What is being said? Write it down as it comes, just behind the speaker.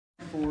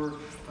for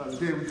the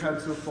day we've had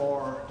so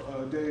far,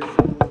 a day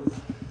full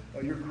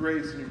of your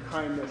grace and your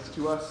kindness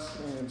to us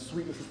and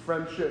sweetness of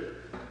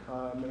friendship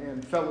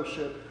and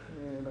fellowship.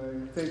 And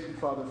I thank you,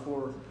 Father,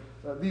 for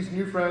these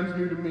new friends,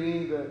 new to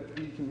me, that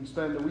we can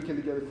spend a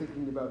weekend together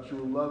thinking about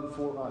your love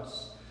for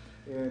us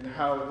and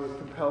how it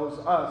compels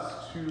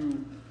us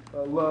to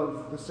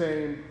love the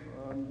same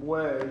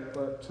way,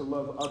 but to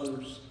love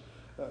others.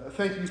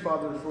 Thank you,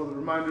 Father, for the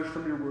reminders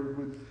from your word.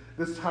 With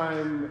this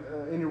time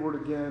in your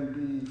word again,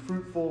 be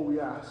fruitful, we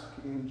ask,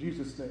 in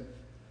Jesus' name.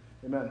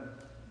 Amen.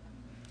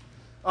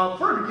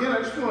 Before I begin,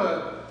 I just want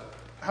to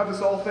have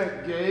us all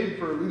thank Gabe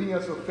for leading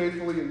us so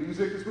faithfully in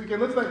music this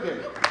weekend. Let's thank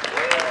Gabe.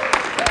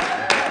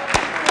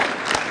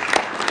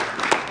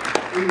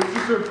 It's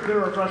just a bit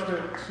of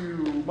refreshment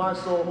to my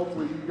soul,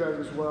 hopefully you guys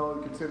as well.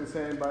 You can say the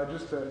same by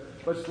just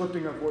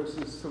lifting our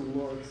voices to the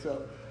Lord.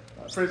 So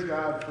praise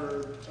God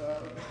for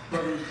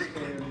brothers,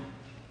 and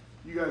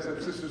you guys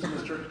have sisters in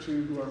this church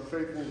too who are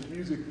faithful with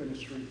music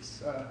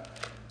ministries,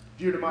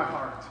 dear to my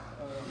heart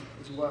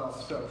as well.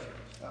 So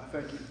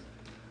thank you.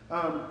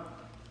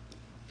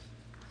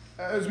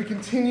 As we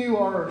continue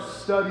our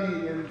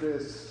study in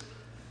this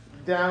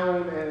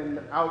down and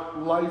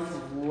out life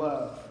of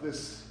love,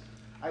 this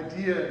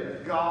idea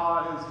that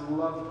God has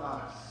loved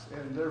us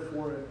and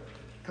therefore it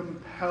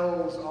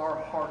compels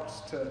our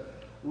hearts to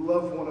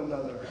love one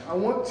another, I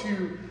want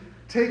to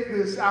take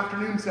this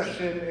afternoon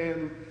session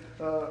and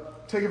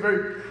take a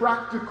very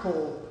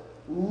practical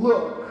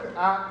look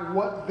at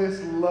what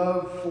this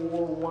love for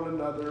one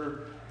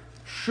another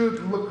should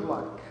look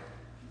like.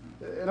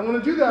 And I'm going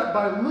to do that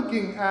by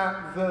looking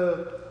at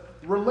the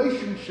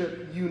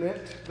relationship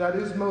unit that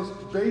is most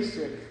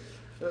basic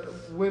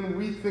when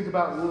we think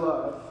about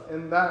love.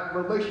 And that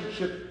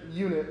relationship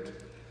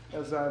unit,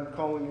 as I'm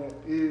calling it,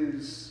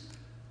 is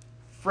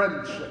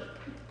friendship.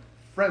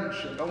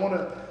 Friendship. I want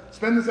to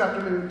spend this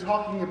afternoon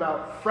talking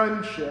about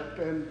friendship,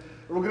 and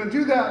we're going to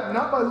do that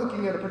not by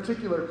looking at a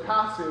particular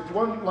passage,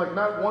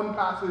 not one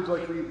passage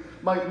like we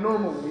might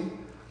normally,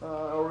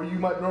 or you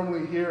might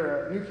normally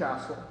hear at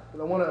Newcastle, but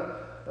I want to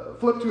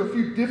flip to a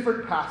few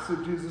different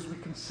passages as we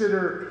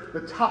consider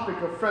the topic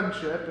of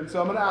friendship. And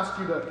so I'm going to ask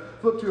you to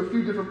flip to a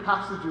few different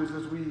passages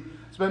as we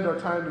spend our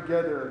time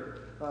together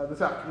this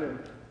afternoon.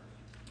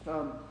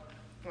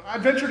 I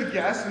venture to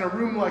guess in a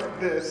room like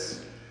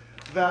this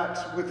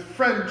that with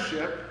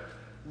friendship,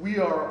 we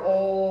are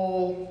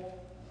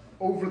all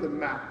over the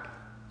map.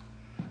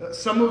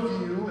 Some of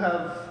you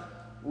have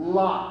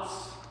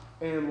lots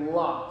and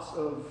lots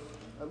of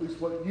at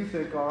least what you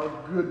think are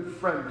good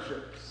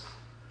friendships.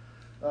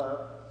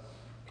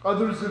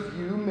 Others of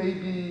you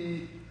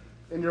maybe,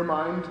 in your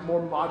mind,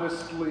 more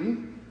modestly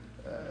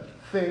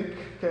think,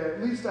 okay,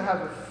 at least I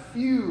have a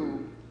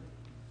few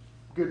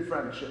good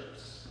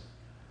friendships.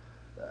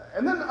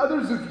 And then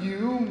others of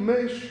you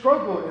may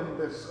struggle in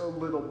this a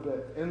little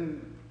bit,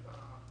 and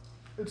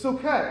it's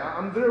okay.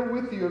 I'm there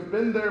with you. I've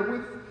been there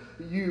with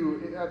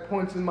you at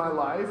points in my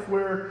life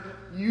where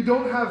you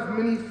don't have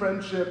many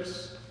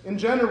friendships in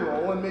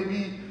general, and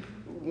maybe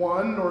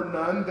one or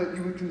none that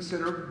you would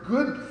consider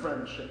good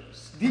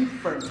friendships, deep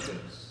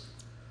friendships.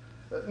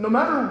 No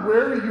matter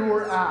where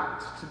you're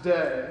at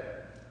today,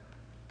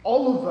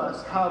 all of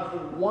us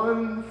have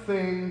one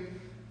thing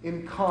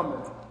in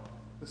common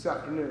this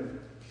afternoon.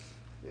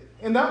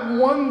 And that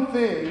one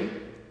thing,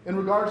 in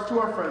regards to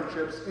our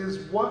friendships,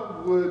 is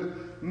what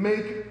would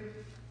make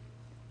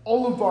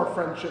all of our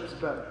friendships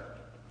better.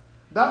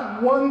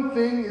 That one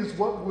thing is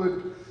what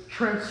would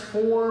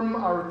transform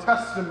our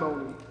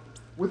testimony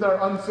with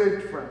our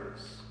unsaved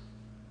friends.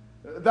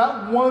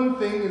 That one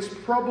thing is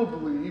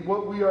probably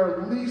what we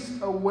are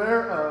least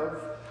aware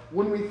of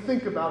when we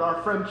think about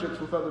our friendships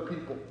with other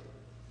people.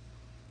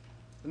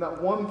 And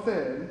that one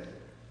thing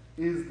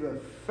is the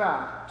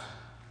fact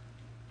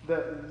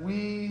that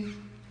we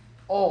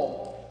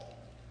all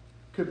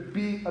could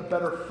be a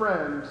better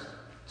friend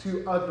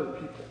to other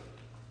people.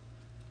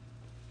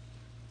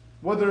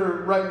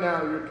 Whether right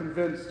now you're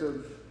convinced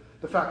of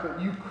the fact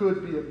that you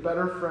could be a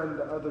better friend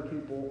to other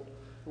people,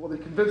 whether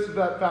you're convinced of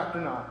that fact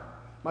or not,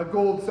 my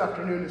goal this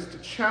afternoon is to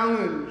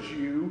challenge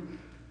you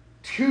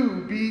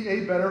to be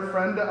a better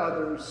friend to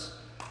others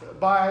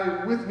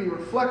by, with me,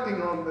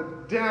 reflecting on the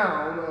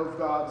down of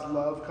God's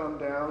love come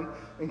down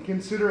and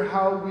consider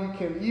how we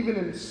can, even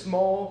in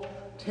small,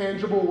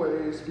 tangible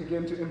ways,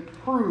 begin to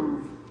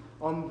improve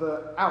on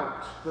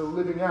the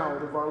living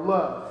out of our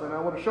love. And I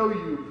want to show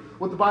you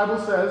what the Bible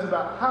says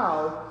about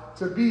how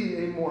to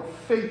be a more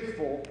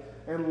faithful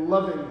and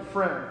loving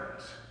friend.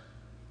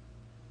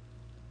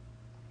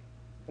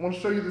 I want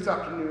to show you this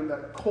afternoon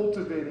that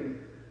cultivating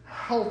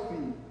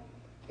healthy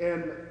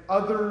and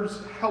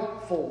others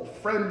helpful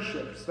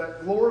friendships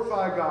that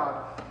glorify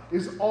God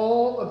is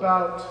all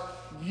about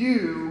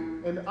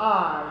you and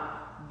I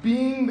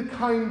being the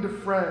kind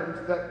of friend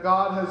that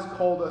God has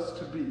called us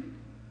to be.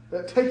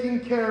 That taking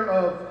care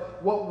of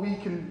what we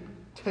can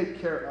take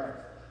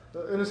care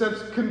of. In a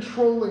sense,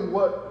 controlling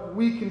what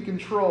we can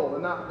control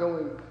and not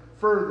going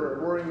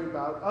further, worrying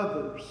about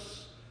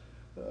others.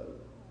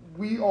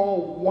 we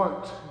all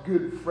want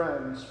good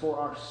friends for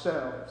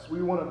ourselves.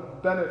 We want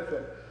to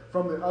benefit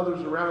from the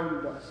others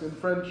around us in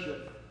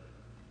friendship.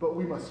 But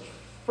we must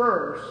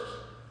first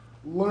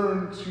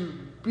learn to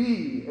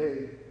be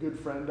a good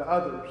friend to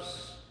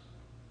others.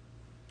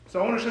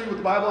 So I want to show you what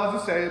the Bible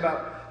has to say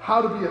about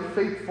how to be a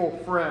faithful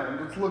friend.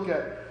 Let's look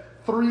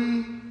at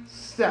 3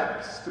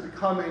 steps to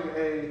becoming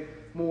a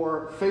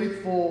more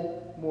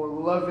faithful, more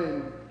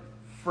loving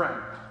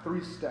friend.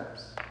 3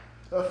 steps.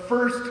 The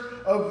first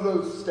of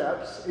those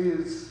steps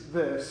is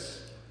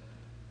this: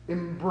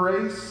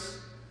 embrace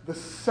the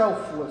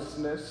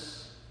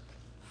selflessness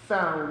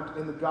found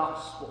in the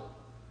gospel.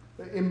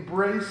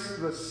 Embrace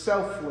the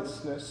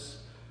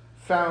selflessness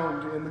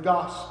found in the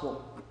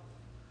gospel.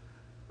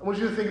 I want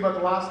you to think about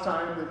the last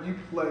time that you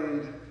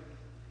played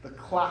the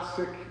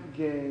classic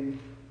game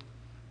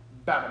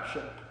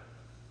Battleship.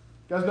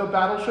 You guys know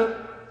Battleship?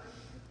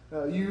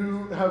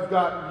 You have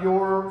got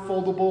your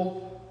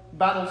foldable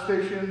battle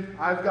station.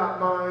 I've got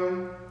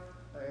mine.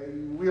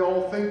 We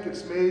all think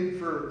it's made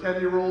for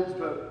 10-year-olds,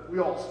 but we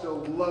all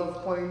still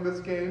love playing this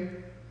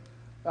game.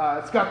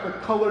 It's got the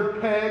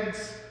colored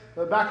pegs.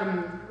 Back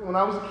when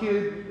I was a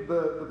kid,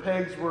 the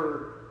pegs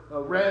were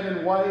red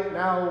and white.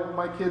 Now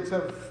my kids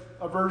have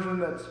a version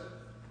that's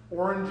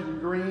orange and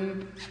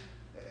green.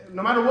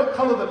 No matter what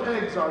color the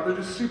pegs are, they're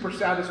just super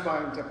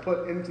satisfying to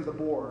put into the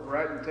board,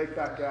 right? And take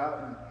back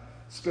out and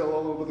spill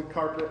all over the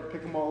carpet,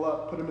 pick them all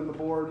up, put them in the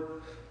board.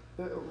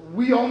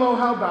 We all know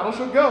how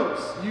Battleship goes.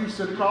 You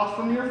sit across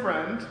from your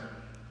friend,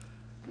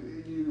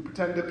 you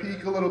pretend to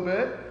peek a little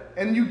bit,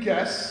 and you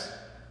guess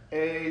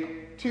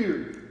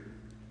A2.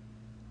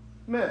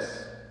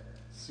 Miss.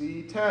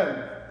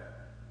 C10.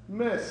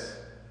 Miss.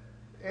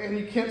 And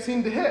you can't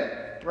seem to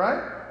hit,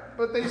 right?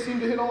 But they seem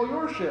to hit all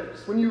your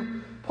ships. When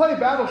you play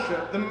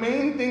Battleship, the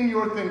main thing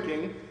you're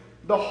thinking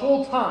the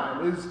whole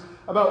time is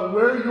about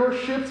where your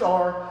ships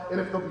are and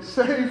if they'll be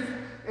safe.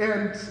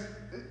 And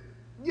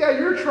yeah,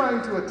 you're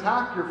trying to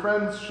attack your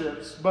friend's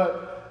ships,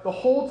 but the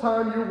whole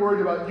time you're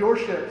worried about your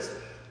ships,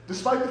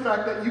 despite the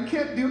fact that you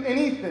can't do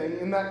anything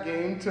in that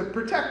game to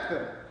protect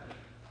them.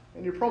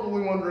 And you're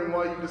probably wondering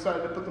why you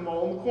decided to put them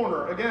all in the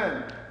corner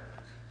again.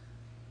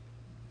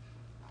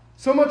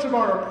 So much of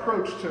our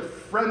approach to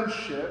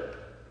friendship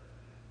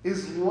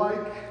is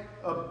like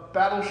a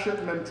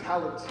battleship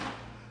mentality.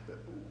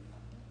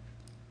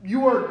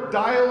 You are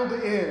dialed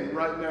in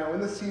right now in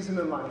this season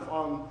in life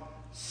on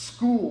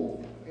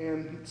school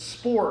and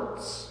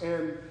sports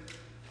and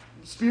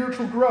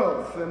spiritual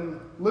growth and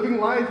living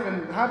life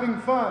and having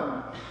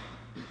fun.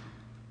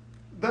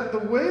 That the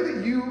way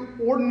that you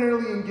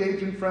ordinarily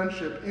engage in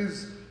friendship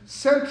is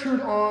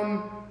centered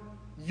on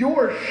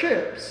your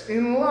ships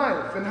in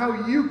life and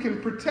how you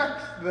can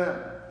protect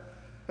them.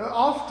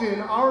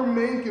 Often, our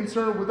main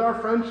concern with our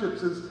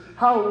friendships is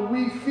how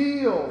we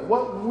feel,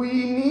 what we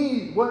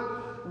need,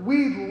 what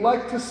we'd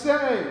like to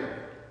say,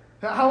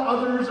 how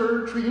others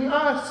are treating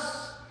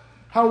us,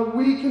 how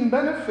we can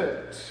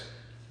benefit,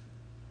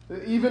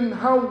 even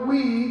how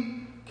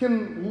we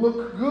can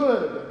look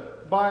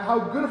good by how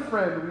good a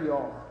friend we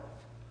are.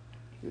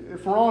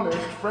 If we're honest,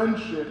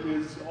 friendship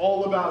is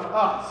all about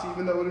us,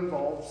 even though it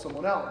involves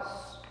someone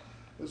else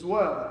as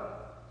well.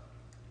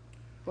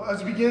 Well,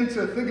 as we begin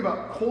to think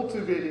about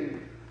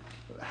cultivating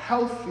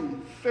healthy,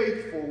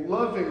 faithful,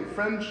 loving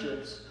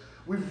friendships,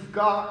 we've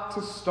got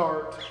to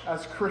start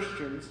as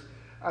Christians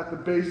at the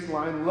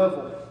baseline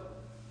level.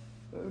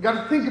 We've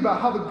got to think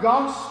about how the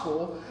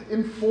gospel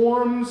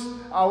informs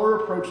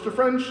our approach to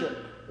friendship.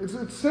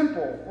 It's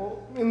simple.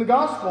 Well, in the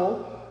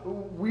gospel,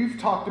 we've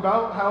talked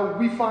about how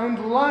we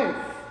find life.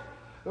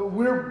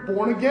 We're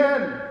born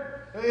again.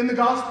 In the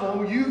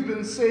gospel, you've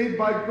been saved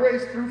by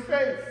grace through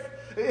faith.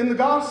 In the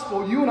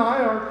gospel, you and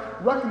I are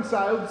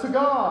reconciled to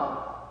God.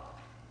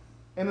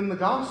 And in the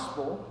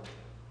gospel,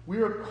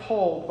 we are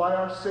called by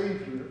our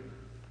Savior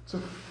to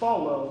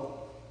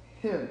follow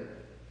Him.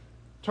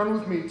 Turn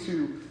with me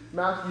to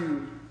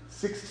Matthew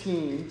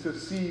 16 to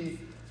see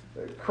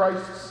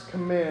Christ's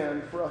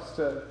command for us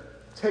to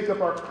take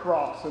up our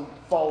cross and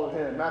follow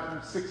Him. Matthew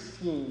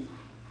 16.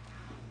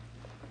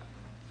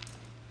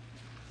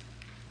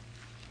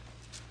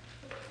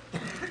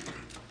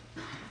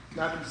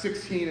 Matthew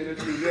 16, and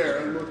if you're there,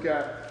 and look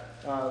at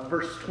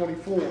verse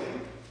 24.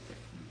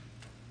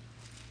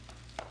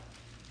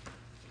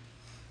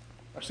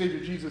 Our Savior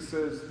Jesus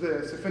says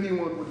this: "If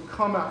anyone would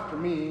come after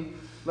me,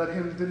 let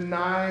him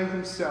deny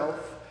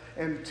himself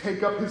and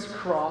take up his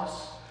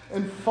cross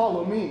and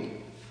follow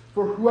me.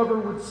 For whoever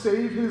would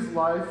save his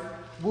life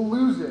will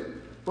lose it,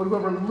 but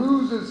whoever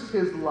loses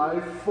his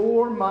life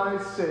for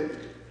my sake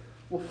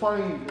will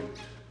find it.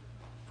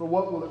 For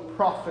what will it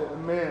profit a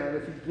man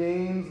if he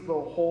gains the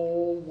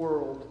whole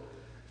world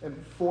and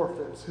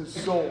forfeits his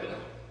soul?"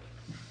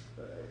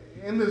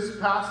 In this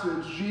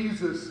passage,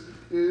 Jesus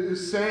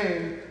is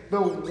saying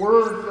the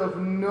worth of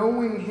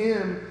knowing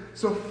Him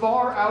so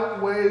far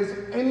outweighs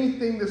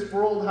anything this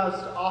world has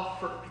to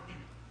offer,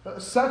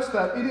 such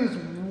that it is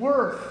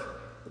worth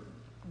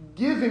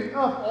giving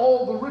up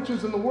all the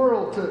riches in the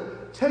world to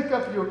take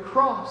up your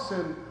cross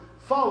and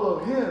follow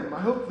him. I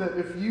hope that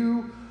if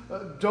you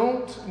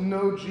don't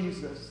know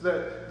Jesus,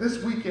 that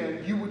this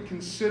weekend you would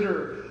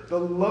consider the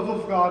love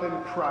of God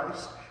in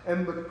Christ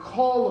and the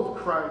call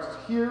of Christ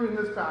here in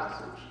this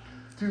passage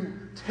to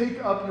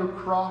take up your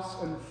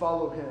cross and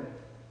follow him.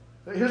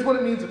 Here's what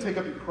it means to take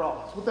up your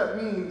cross. What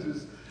that means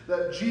is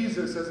that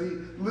Jesus, as he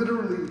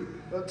literally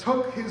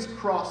took his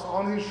cross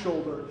on his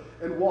shoulder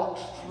and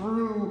walked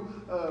through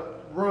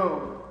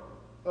Rome,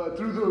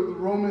 through the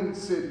Roman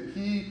city,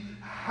 he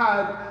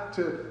had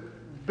to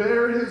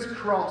bear his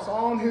cross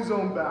on his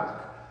own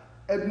back,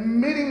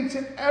 admitting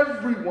to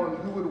everyone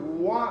who would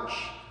watch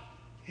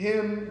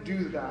him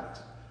do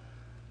that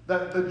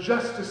the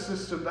justice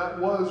system that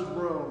was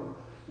Rome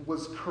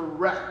was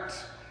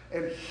correct,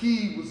 and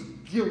he was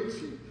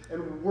guilty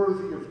and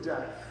worthy of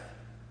death.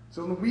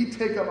 So when we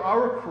take up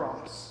our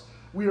cross,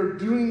 we are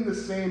doing the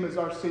same as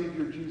our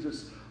Savior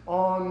Jesus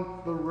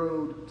on the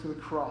road to the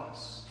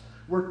cross.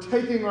 We're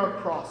taking our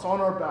cross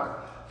on our back,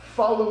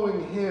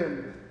 following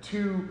him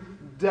to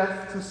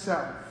death to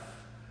self.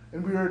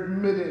 And we are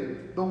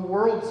admitting the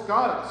world's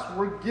got us.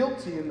 We're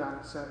guilty in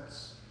that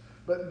sense.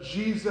 But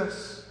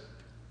Jesus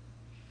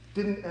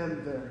didn't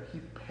end there. He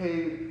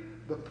paid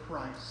the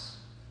price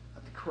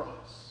at the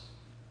cross.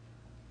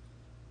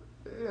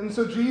 And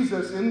so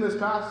Jesus, in this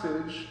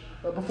passage,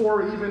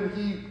 before even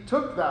he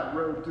took that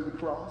road to the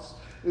cross,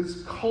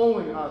 is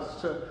calling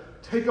us to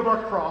take up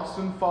our cross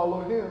and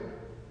follow him.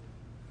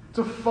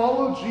 To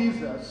follow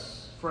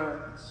Jesus,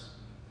 friends,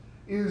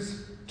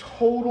 is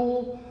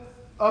total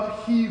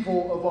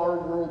upheaval of our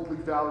worldly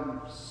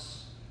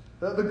values.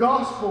 The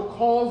gospel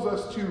calls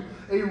us to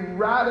a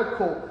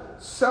radical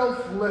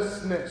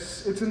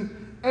selflessness. It's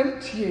an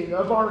emptying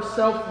of our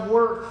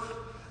self-worth.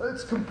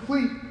 It's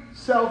complete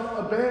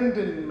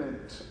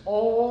self-abandonment,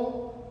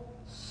 all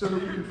so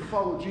that we can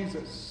follow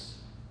Jesus.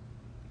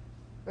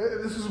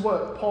 This is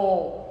what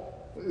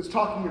Paul is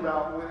talking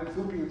about when in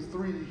Philippians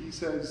 3 he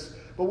says,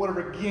 "But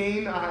whatever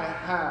gain I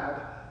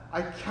had,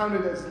 I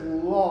counted as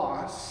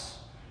loss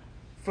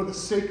for the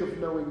sake of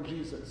knowing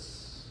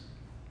Jesus."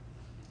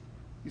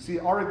 You see,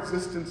 our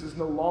existence is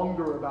no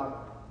longer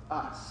about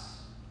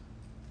us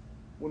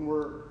when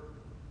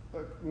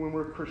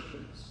we're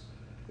Christians.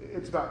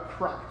 It's about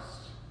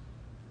Christ.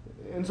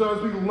 And so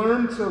as we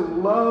learn to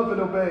love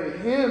and obey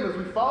him, as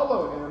we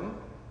follow him,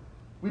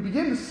 we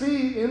begin to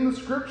see in the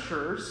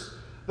scriptures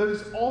that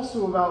it's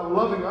also about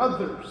loving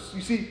others.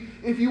 You see,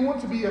 if you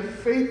want to be a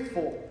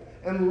faithful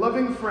and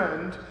loving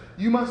friend,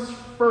 you must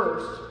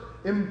first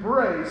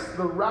embrace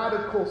the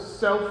radical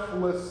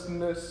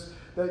selflessness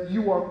that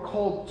you are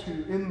called to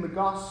in the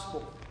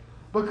gospel.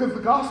 Because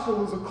the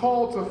gospel is a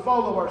call to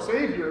follow our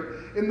Savior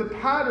in the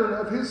pattern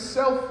of his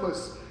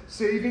selfless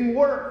saving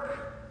work.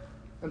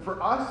 And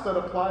for us, that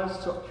applies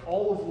to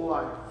all of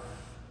life,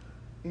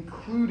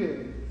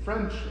 including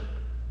friendship.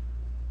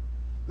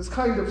 This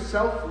kind of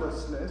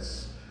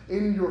selflessness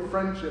in your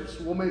friendships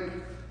will make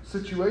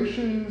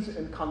situations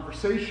and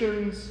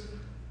conversations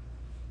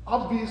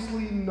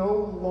obviously no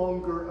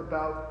longer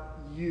about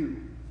you,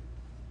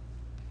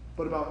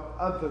 but about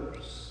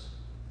others,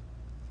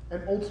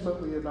 and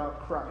ultimately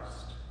about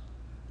Christ.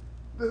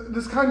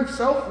 This kind of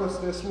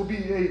selflessness will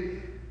be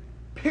a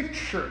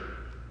picture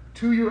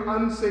to your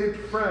unsaved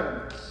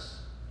friends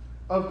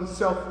of the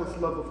selfless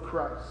love of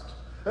Christ.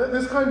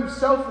 This kind of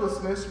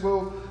selflessness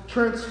will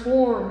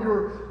transform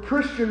your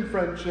Christian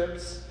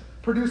friendships,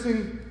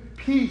 producing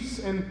peace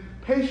and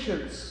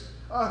patience,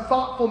 a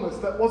thoughtfulness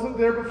that wasn't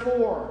there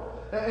before,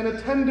 and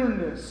a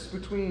tenderness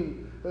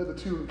between the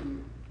two of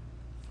you.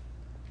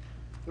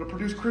 It'll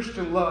produce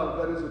Christian love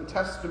that is a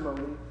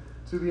testimony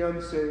to the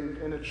unsaved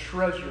and a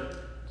treasure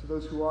to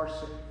those who are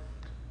saved.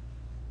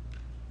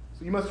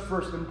 So you must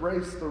first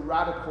embrace the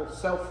radical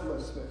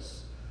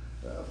selflessness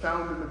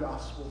found in the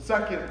gospel.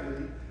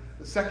 Secondly,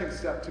 the second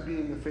step to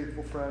being a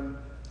faithful friend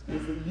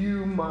is that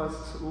you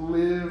must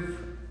live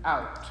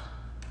out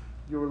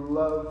your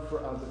love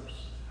for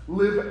others.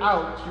 Live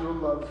out your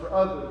love for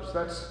others.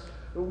 That's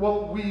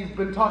what we've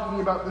been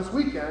talking about this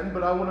weekend,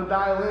 but I want to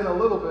dial in a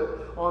little bit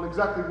on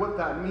exactly what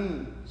that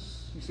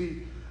means. You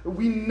see,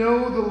 we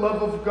know the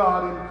love of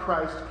God in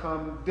Christ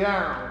come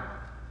down.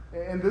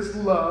 And this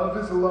love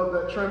is a love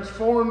that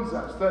transforms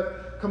us,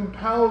 that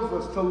compels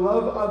us to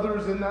love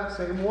others in that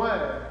same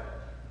way.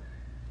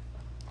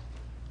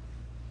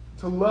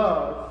 To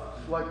love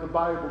like the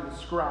Bible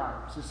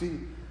describes. You see,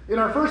 in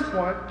our first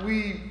point,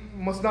 we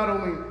must not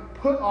only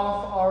put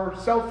off our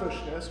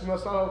selfishness, we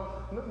must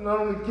not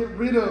only get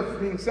rid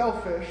of being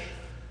selfish.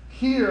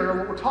 Here,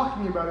 what we're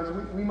talking about is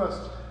we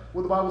must,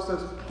 what the Bible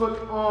says, put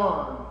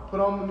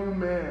on the new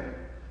man.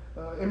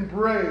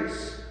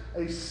 Embrace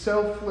a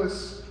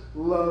selfless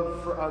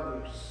love for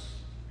others.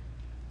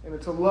 And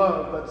it's a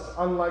love that's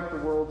unlike the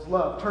world's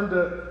love. Turn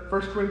to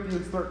 1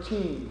 Corinthians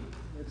 13.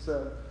 It's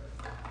a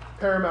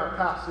paramount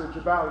passage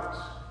about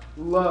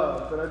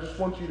love. And I just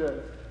want you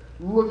to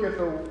look at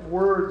the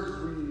words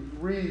we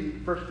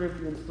read, 1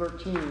 Corinthians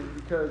 13,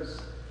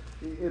 because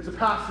it's a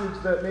passage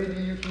that maybe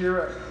you hear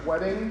at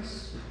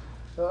weddings,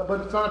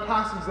 but it's not a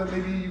passage that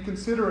maybe you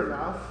consider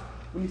enough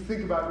when you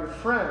think about your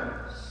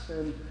friends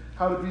and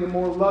how to be a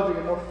more loving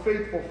and more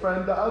faithful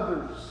friend to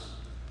others.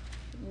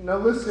 Now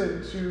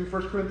listen to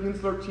 1 Corinthians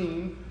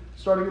 13,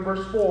 starting in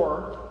verse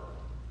 4,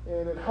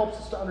 and it helps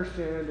us to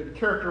understand and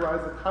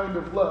characterize the kind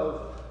of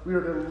love we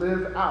are to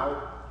live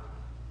out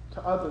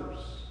to others.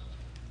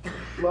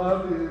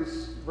 Love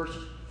is, 1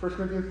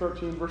 Corinthians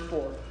 13, verse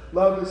 4,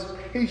 love is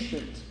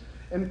patient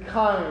and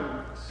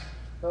kind.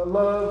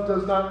 Love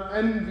does not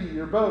envy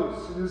or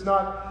boast. It is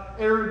not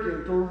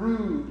arrogant or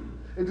rude.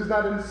 It does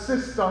not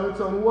insist on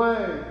its own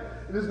way.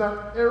 It is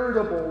not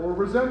irritable or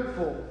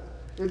resentful.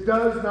 It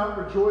does not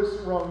rejoice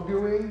at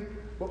wrongdoing,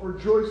 but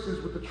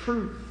rejoices with the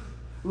truth.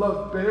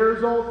 Love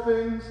bears all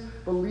things,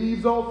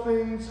 believes all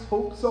things,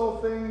 hopes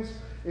all things,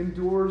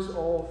 endures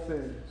all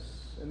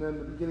things. And then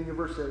the beginning of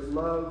verse 8,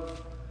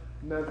 love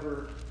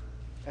never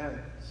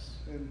ends.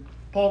 And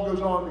Paul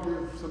goes on to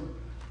give some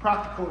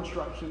practical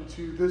instruction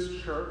to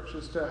this church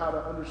as to how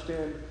to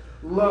understand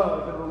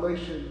love in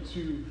relation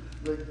to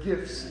the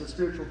gifts, the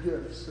spiritual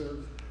gifts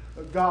of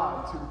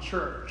God to the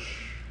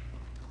church.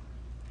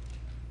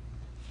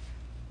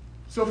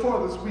 So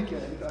far this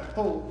weekend, I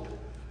hope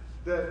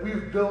that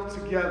we've built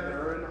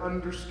together an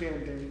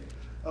understanding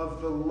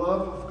of the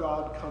love of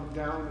God come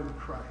down in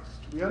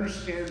Christ. We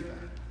understand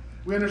that.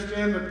 We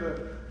understand that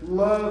the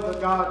love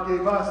that God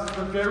gave us is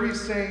the very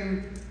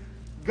same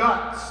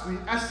guts, the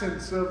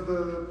essence of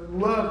the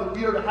love that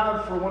we are to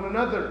have for one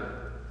another.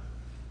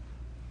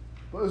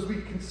 But as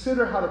we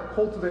consider how to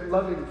cultivate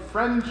loving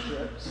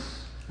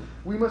friendships,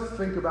 we must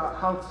think about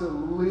how to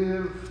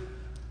live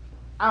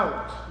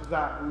out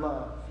that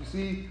love. You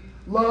see,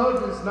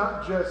 love is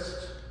not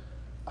just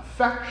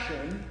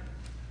affection.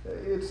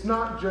 It's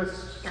not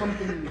just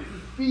something you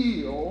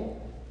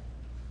feel.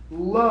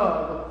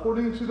 Love,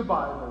 according to the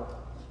Bible,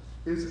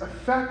 is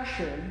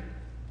affection.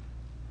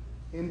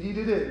 Indeed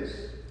it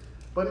is.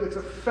 But it's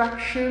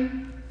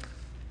affection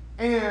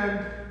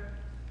and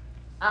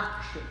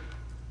action.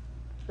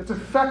 It's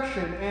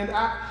affection and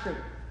action.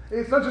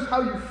 It's not just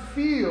how you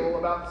feel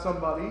about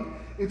somebody.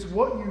 It's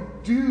what you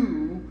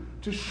do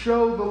to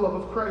show the love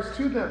of Christ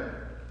to them.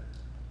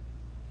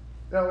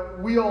 Now,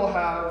 we all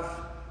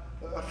have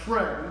a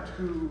friend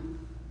who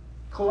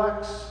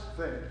collects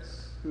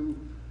things, who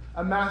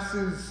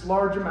amasses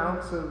large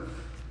amounts of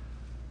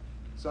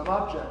some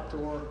object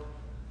or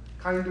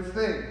kind of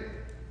thing.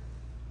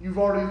 You've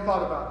already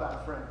thought about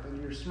that friend,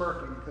 and you're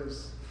smirking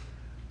because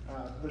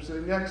they're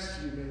sitting next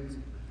to you,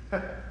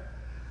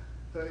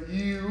 maybe.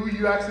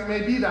 You actually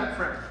may be that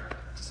friend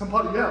to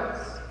somebody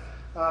else.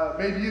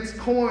 Maybe it's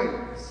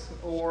coins,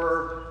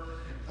 or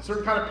a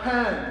certain kind of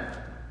pen,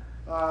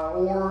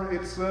 or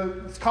it's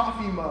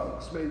coffee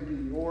mugs,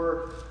 maybe,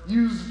 or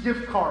used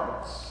gift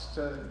cards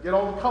to get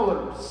all the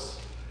colors.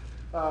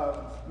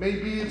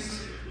 Maybe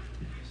it's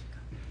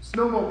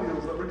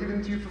snowmobiles that were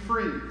given to you for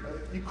free.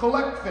 You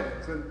collect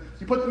things, and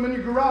you put them in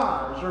your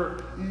garage,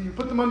 or you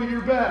put them under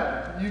your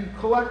bed. You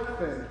collect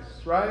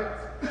things, right?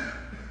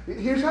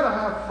 Here's how to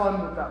have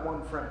fun with that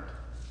one friend.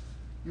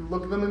 You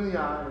look them in the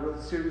eye with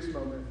a serious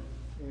moment,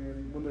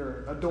 and when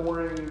they're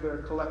adoring their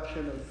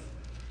collection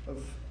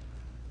of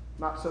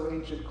not so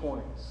ancient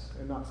coins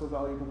and not so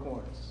valuable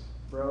coins.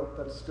 Bro,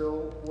 that's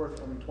still worth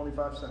only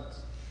 25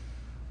 cents.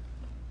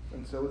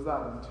 And so is that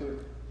one too.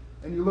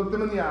 And you look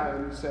them in the eye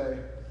and you say,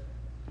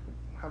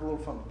 have a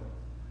little fun with them.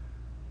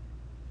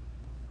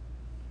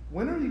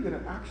 When are you going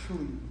to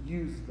actually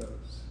use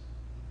those?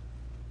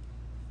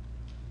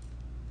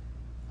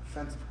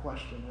 Offensive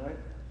question, right?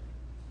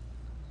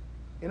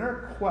 In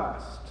our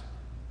quest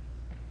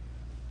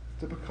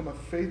to become a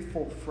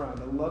faithful friend,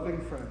 a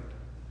loving friend,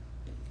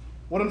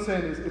 what I'm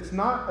saying is it's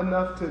not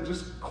enough to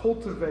just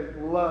cultivate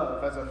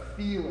love as a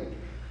feeling,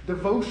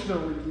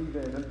 devotionally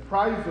even, and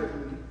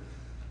privately.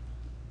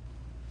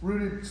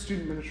 Rooted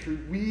student ministry,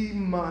 we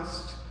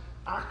must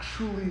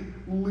actually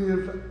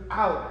live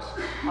out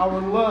our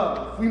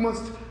love. We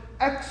must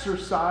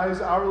exercise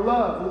our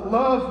love.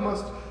 Love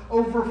must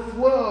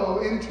overflow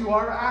into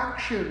our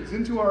actions,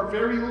 into our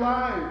very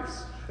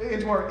lives,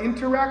 into our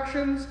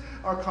interactions,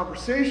 our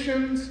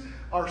conversations,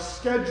 our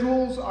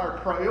schedules, our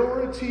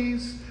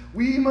priorities.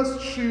 We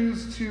must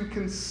choose to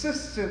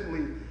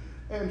consistently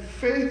and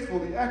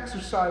faithfully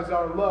exercise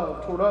our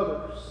love toward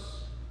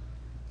others.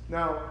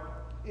 Now,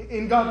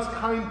 in God's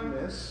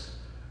kindness,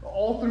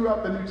 all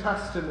throughout the New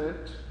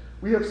Testament,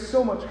 we have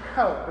so much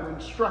help and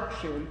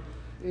instruction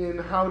in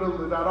how to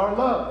live out our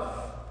love.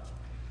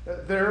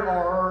 There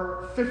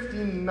are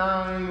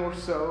 59 or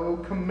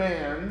so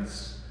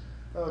commands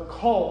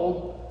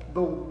called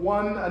the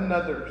one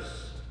another's.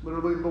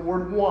 Literally the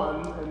word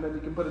one, and then you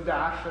can put a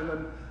dash and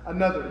then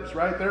another's,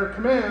 right? There are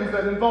commands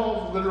that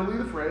involve literally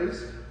the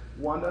phrase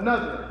one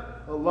another.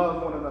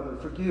 Love one another,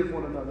 forgive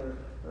one another,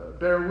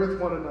 bear with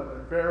one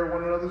another, bear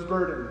one another's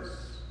burdens,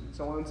 and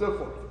so on and so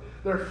forth.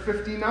 There are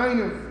 59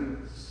 of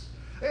these.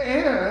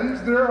 And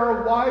there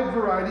are a wide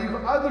variety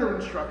of other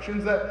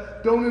instructions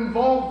that don't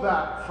involve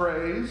that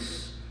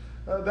phrase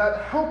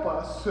that help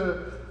us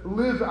to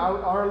live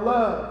out our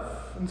love.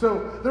 And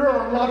so there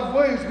are a lot of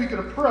ways we can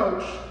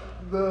approach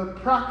the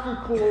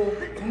practical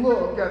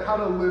look at how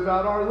to live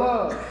out our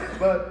love.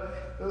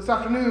 But this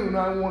afternoon,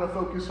 I want to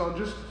focus on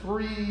just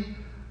 3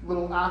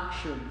 little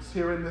actions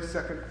here in this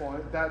second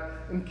point that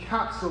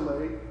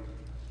encapsulate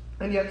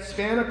and yet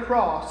span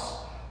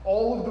across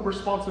all of the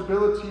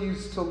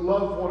responsibilities to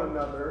love one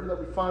another that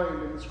we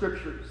find in the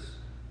Scriptures.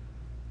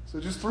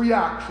 So just 3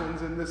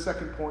 actions in this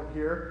second point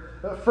here.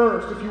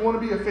 First, if you want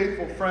to be a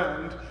faithful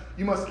friend,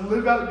 you must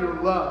live out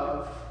your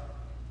love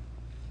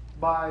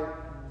by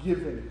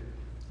giving.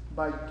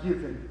 By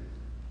giving.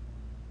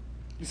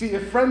 You see,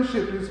 if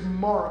friendship is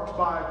marked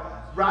by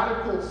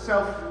radical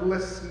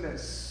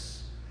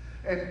selflessness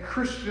and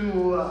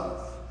Christian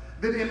love,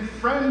 then in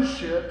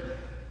friendship,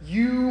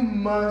 you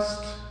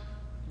must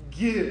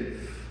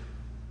give.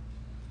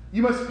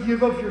 You must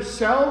give of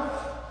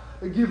yourself,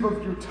 give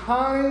of your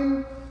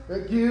time,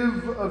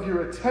 give of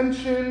your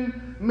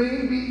attention,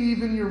 maybe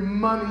even your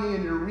money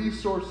and your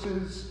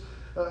resources.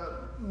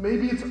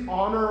 Maybe it's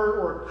honor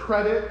or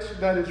credit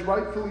that is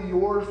rightfully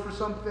yours for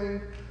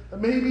something.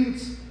 Maybe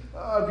it's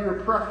of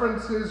your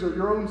preferences or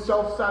your own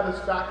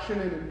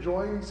self-satisfaction in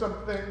enjoying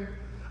something.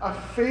 A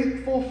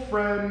faithful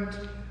friend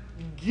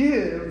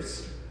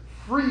gives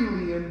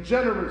freely and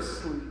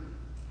generously.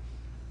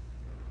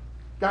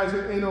 Guys,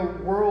 in a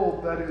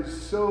world that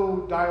is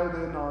so dialed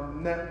in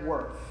on net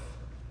worth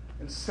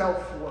and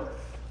self-worth,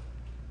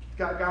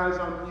 got guys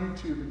on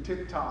YouTube and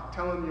TikTok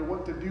telling you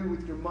what to do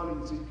with your money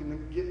so you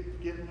can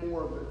get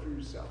more of it for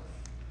yourself.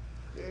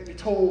 And you're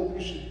told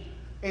you should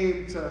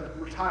aim to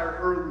retire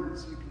early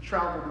so you can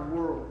travel the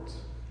world.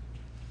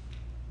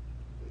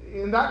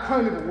 In that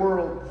kind of a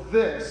world,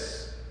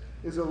 this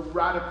is a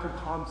radical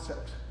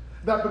concept.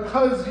 That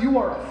because you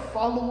are a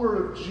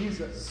follower of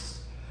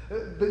Jesus,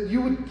 that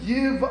you would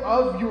give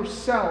of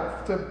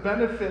yourself to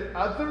benefit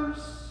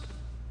others.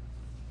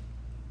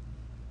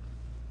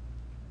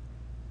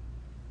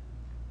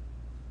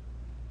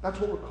 That's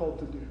what we're called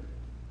to do.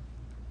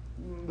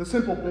 The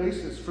simple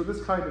basis for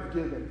this kind of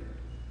giving,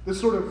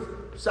 this sort of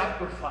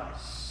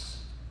sacrifice,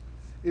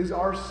 is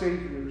our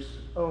Savior's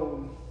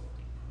own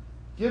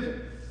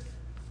giving,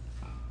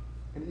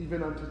 and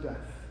even unto death.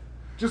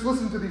 Just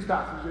listen to these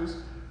passages.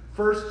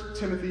 1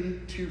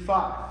 Timothy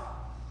 2:5.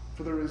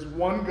 For there is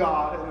one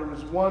God, and there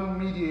is one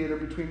mediator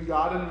between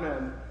God and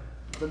men,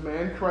 the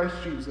man Christ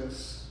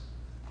Jesus,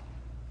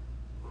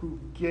 who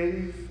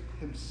gave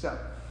himself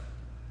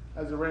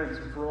as a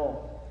ransom for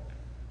all.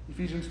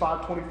 Ephesians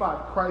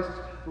 5:25, Christ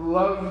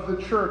loved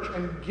the church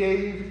and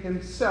gave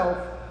himself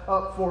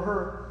up for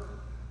her.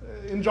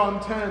 In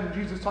John 10,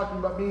 Jesus talking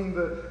about being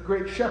the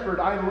great shepherd,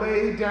 I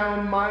lay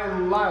down my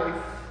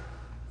life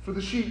for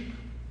the sheep.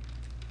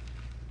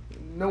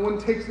 No one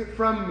takes it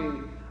from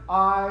me.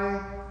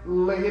 I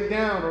lay it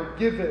down or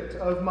give it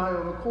of my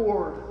own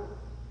accord.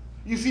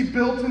 You see,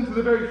 built into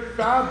the very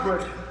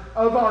fabric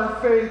of our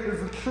faith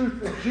is the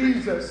truth that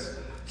Jesus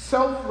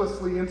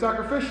selflessly and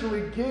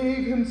sacrificially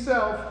gave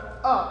himself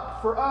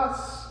up for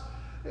us.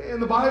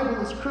 And the Bible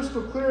is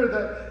crystal clear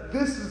that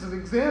this is an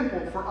example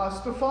for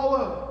us to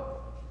follow.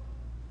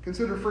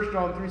 Consider 1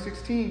 John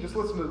 3:16. Just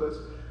listen to this.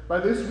 By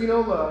this we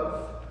know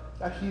love,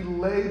 that he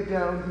laid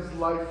down his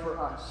life for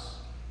us.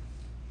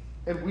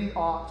 And we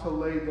ought to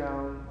lay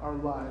down our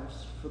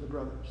lives for the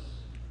brothers.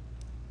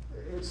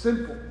 It's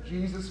simple.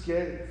 Jesus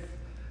gave.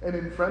 And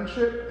in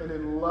friendship and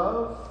in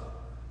love,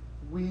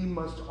 we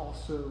must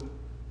also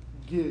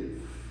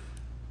give.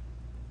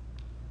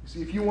 You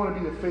see, if you want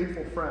to be a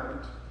faithful friend,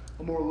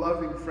 a more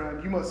loving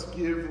friend, you must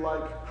give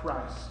like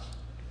Christ.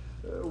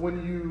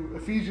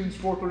 Ephesians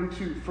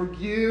 4:32,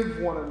 forgive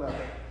one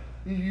another.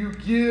 You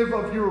give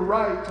of your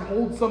right to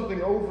hold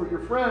something over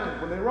your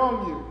friend when they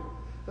wrong you.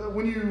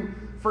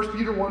 1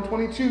 Peter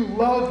 1:22,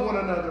 love one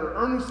another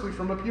earnestly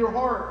from a pure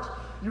heart.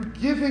 You're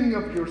giving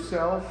of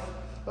yourself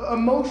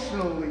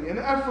emotionally and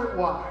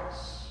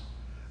effort-wise.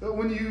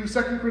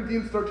 2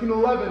 Corinthians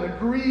 13:11,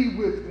 agree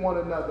with one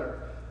another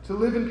to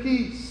live in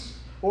peace.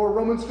 Or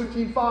Romans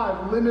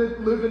 15:5,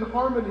 live in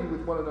harmony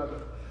with one another.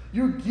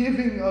 You're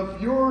giving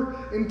of your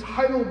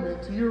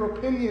entitlement to your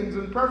opinions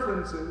and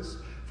preferences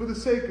for the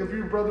sake of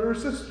your brother or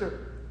sister.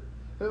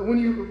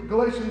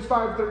 Galatians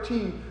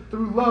 5:13,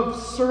 through love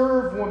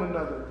serve one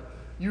another.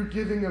 You're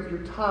giving of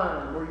your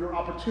time or your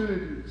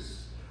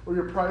opportunities or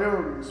your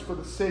priorities for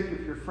the sake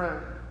of your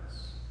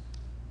friends.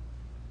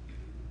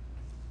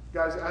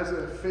 Guys, as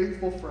a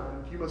faithful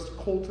friend, you must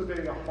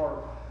cultivate a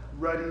heart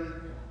ready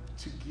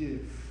to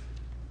give.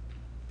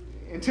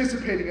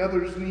 Anticipating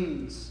others'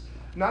 needs,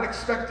 not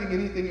expecting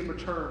anything in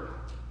return,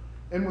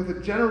 and with a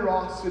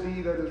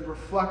generosity that is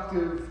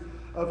reflective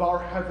of our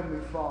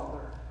Heavenly Father,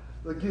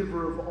 the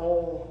giver of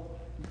all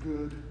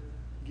good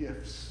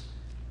gifts.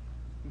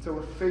 And so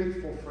a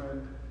faithful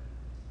friend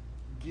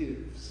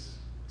gives.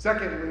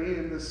 Secondly,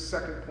 in this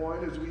second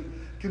point, as we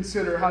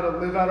consider how to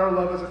live out our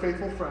love as a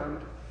faithful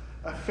friend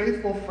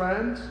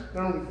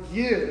not only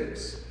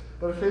gives,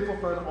 but a faithful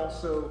friend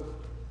also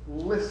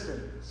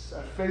listens.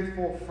 A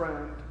faithful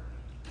friend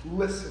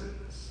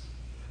listens.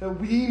 That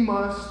we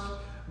must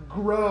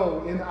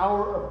grow in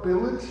our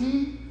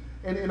ability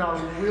and in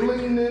our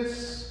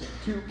willingness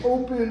to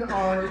open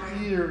our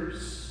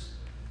ears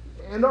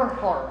and our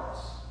hearts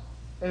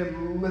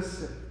and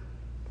listen.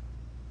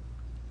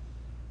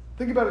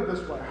 Think about it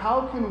this way.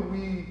 How can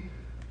we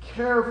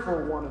care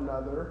for one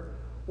another,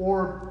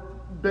 or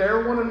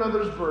bear one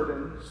another's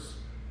burdens,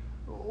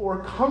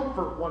 or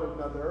comfort one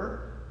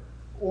another,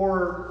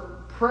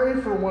 or pray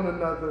for one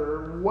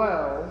another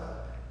well,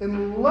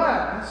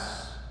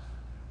 unless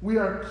we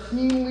are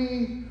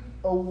keenly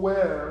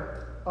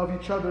aware of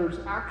each other's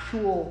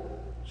actual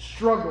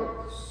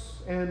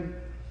struggles and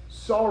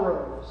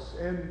sorrows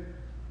and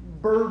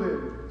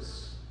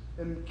burdens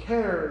and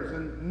cares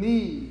and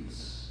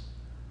needs?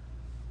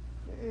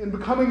 In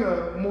becoming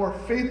a more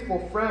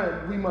faithful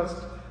friend, we must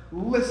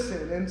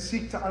listen and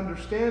seek to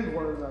understand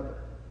one another.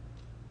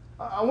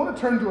 I want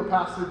to turn to a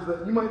passage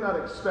that you might not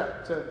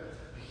expect to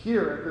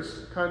hear at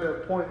this kind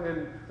of point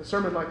in a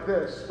sermon like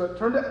this, but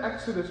turn to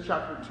Exodus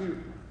chapter 2.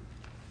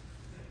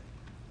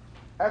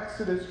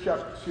 Exodus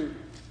chapter 2.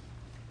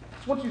 I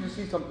just want you to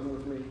see something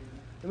with me.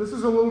 And this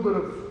is a little bit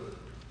of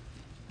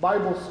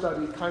Bible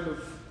study, kind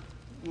of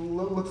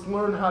let's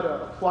learn how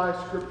to apply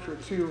Scripture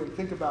to and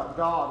think about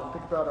God and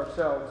think about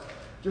ourselves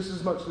just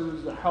as much as it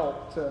is a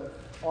help to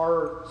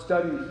our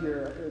study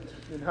here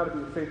in how to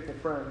be a faithful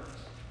friend.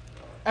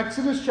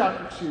 Exodus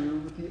chapter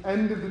 2, at the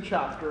end of the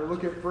chapter,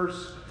 look at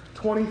verse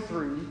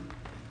 23.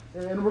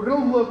 And we're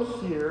going to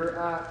look here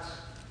at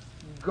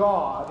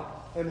God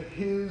and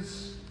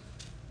his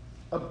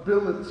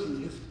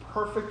ability, his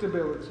perfect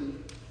ability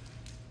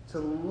to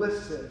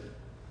listen,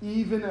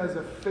 even as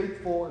a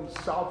faithful and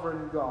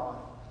sovereign God.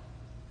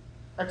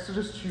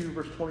 Exodus 2,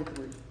 verse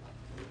 23.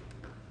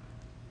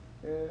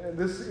 And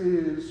this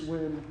is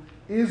when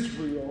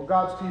Israel,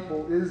 God's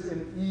people, is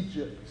in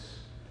Egypt,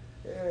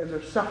 and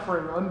they're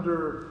suffering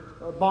under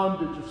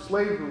bondage of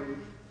slavery.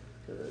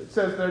 It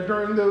says there,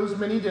 during those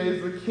many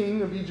days the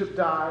king of Egypt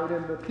died,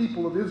 and the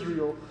people of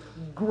Israel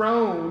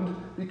groaned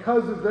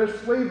because of their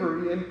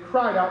slavery and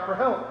cried out for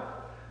help.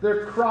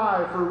 Their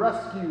cry for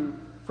rescue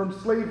from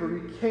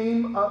slavery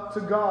came up to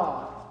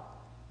God.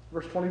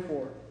 Verse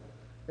 24.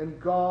 And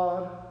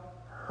God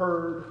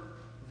heard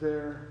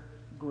their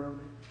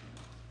groaning.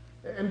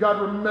 And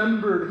God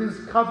remembered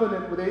his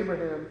covenant with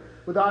Abraham,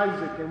 with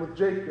Isaac, and with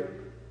Jacob.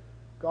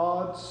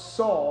 God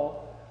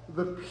saw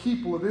the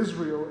people of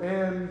Israel,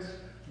 and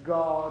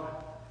God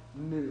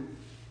knew.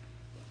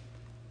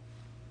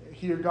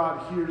 Here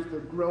God hears the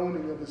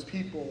groaning of his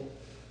people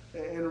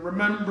and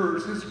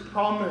remembers his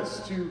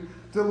promise to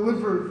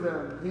deliver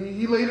them.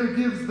 He later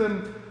gives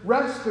them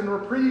rest and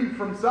reprieve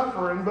from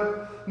suffering,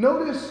 but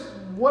notice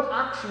what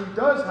actually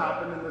does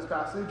happen in this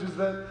passage is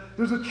that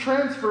there's a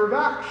transfer of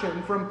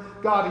action from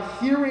God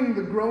hearing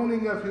the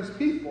groaning of his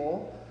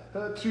people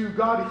to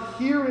God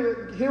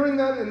hearing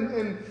that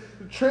and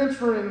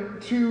transferring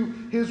to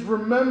his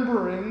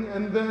remembering,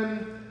 and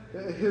then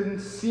him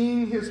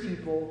seeing his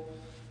people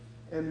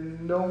and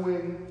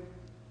knowing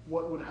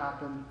what would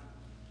happen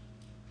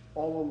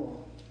all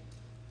along.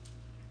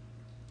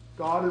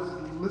 God is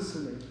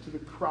listening to the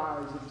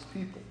cries of his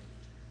people.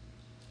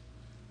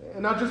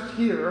 And not just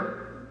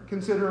here,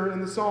 consider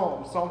in the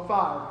Psalms, Psalm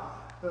 5.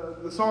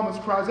 The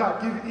psalmist cries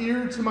out, "Give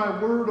ear to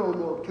my word, O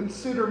Lord.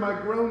 Consider my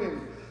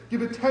groaning.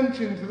 Give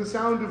attention to the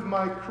sound of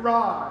my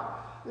cry."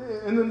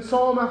 And then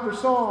psalm after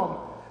psalm,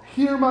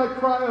 "Hear my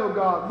cry, O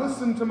God.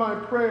 Listen to my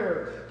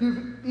prayer. Give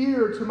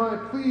ear to my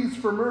pleas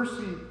for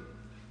mercy.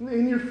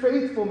 In your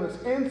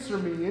faithfulness, answer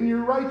me. In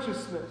your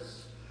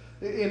righteousness."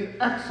 In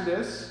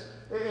Exodus,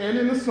 and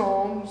in the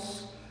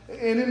Psalms,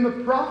 and in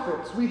the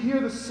prophets, we hear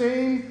the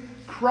same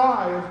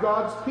cry of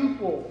God's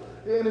people.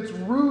 And it's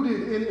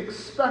rooted in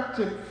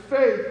expectant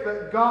faith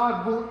that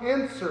God will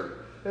answer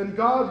and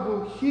God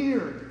will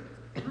hear.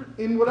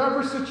 In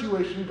whatever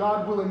situation,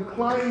 God will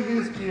incline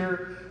his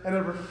ear and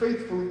ever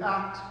faithfully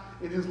act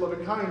in his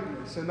loving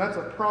kindness. And that's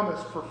a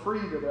promise for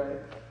free today,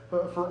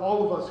 but for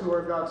all of us who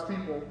are God's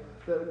people,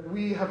 that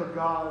we have a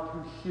God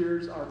who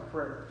hears our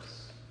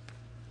prayers.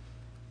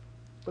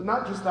 But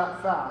not just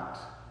that fact.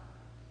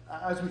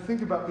 As we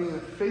think about being a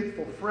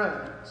faithful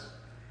friend,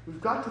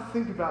 we've got to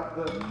think about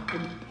the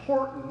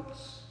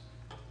importance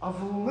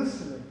of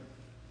listening.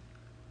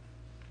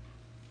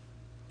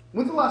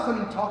 When's the last time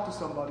you talked to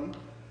somebody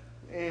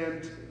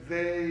and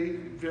they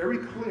very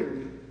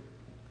clearly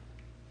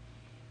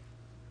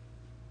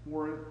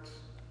weren't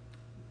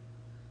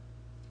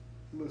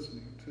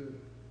listening to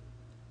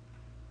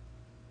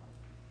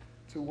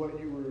what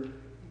you were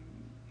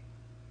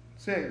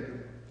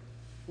saying?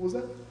 What was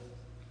that?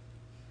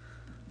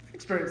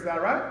 Experienced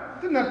that, right?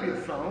 Didn't have to be a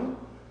phone.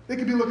 They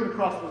could be looking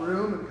across the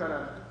room and kind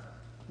of,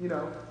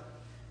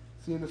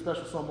 seeing the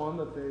special someone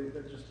that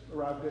just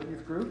arrived at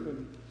youth group,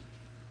 and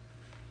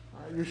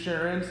you're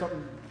sharing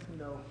something,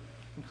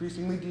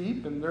 increasingly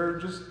deep, and they're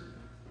just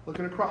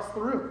looking across the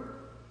room.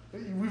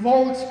 We've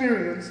all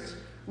experienced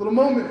little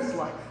moments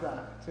like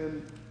that,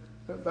 and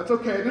that's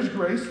okay. There's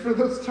grace for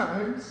those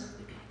times.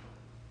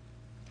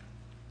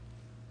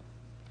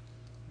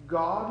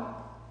 God,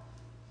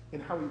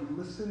 and how he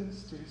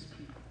listens to his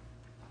people,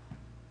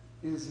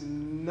 is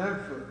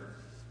never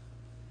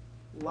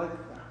like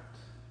that.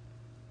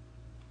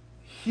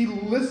 He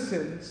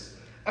listens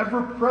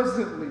ever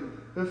presently,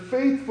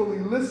 faithfully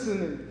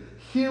listening,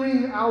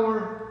 hearing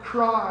our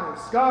cries.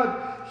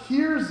 God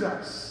hears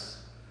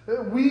us.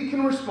 We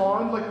can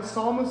respond like the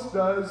psalmist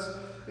does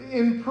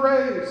in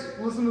praise.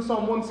 Listen to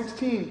Psalm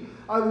 116.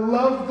 I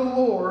love the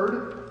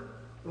Lord.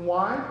 And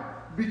why?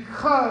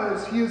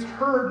 Because he has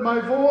heard my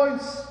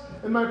voice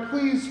and my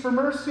pleas for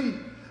mercy.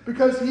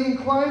 Because he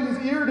inclined his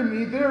ear to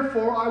me,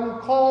 therefore I will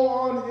call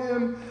on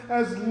him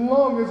as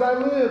long as I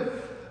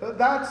live.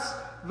 That's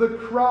the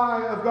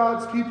cry of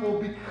God's people,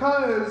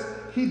 because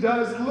he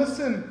does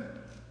listen.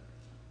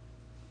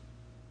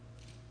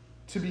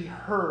 To be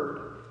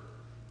heard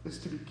is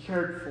to be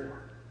cared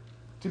for.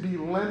 To be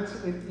lent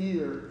an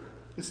ear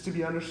is to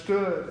be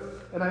understood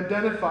and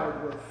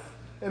identified with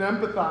and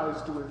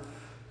empathized with.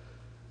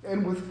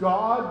 And with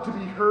God, to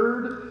be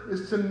heard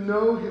is to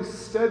know his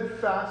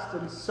steadfast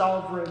and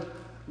sovereign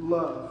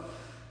love.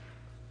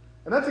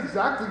 And that's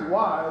exactly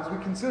why, as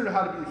we consider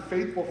how to be a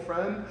faithful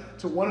friend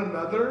to one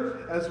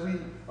another, as we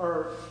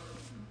are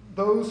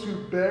those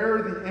who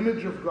bear the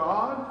image of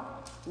God,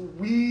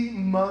 we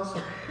must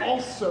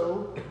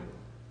also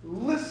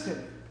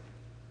listen.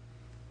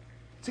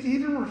 To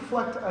even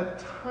reflect a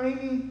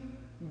tiny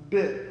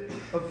bit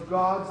of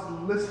God's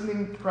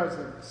listening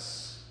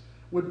presence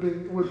would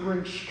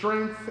bring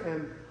strength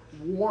and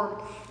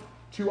warmth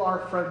to our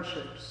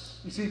friendships.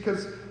 You see,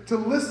 because to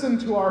listen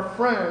to our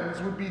friends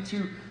would be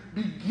to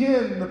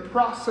begin the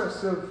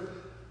process of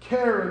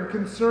care and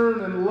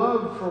concern and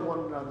love for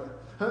one another.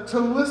 To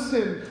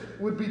listen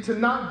would be to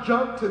not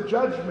jump to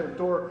judgment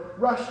or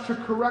rush to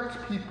correct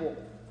people.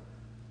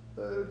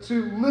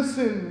 To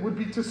listen would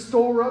be to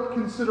store up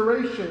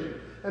consideration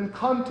and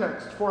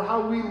context for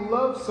how we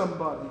love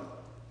somebody.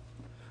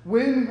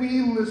 When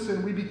we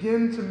listen, we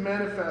begin to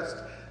manifest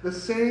the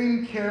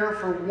same care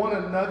for one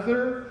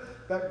another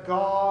that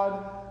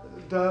God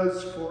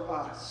does for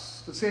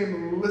us. The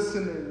same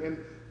listening and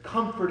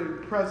comforting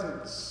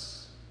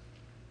presence.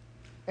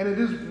 And it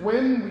is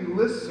when we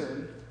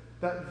listen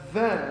that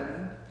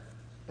then,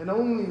 and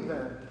only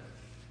then,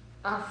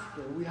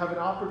 after, we have an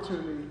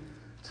opportunity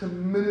to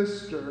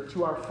minister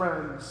to our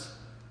friends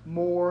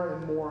more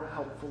and more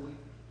helpfully.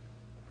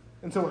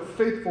 And so a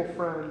faithful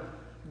friend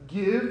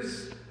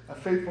gives, a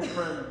faithful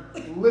friend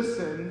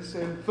listens,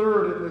 and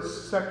third, in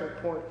this second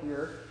point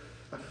here,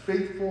 a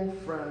faithful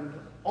friend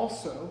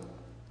also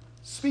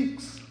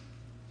speaks.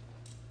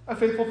 A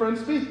faithful friend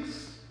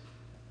speaks.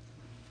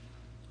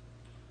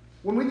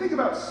 When we think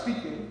about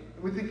speaking,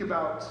 we think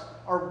about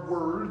our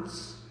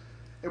words,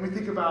 and we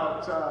think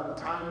about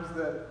the times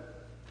that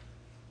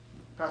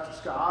Pastor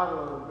Scott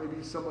or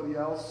maybe somebody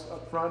else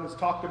up front has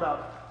talked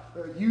about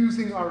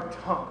using our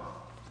tongue.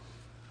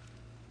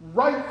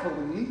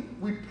 Rightfully,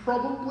 we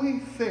probably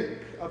think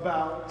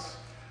about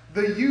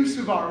the use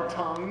of our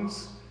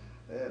tongues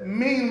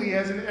mainly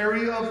as an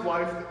area of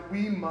life that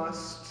we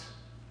must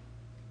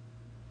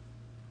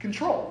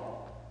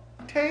control,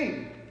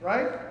 tame,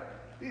 right?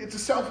 It's a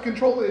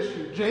self-control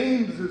issue.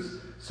 James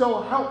is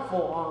so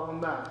helpful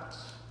on that.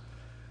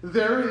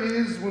 There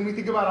is, when we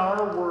think about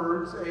our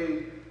words,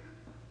 a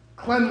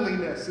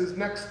cleanliness is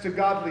next to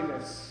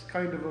godliness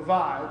kind of a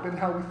vibe in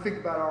how we think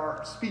about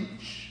our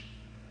speech.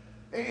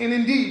 And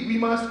indeed, we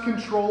must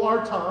control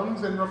our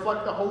tongues and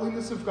reflect the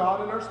holiness of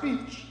God in our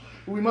speech.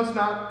 We must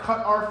not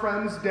cut our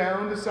friends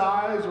down to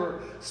size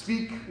or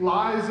speak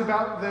lies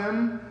about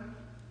them.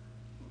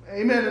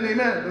 Amen and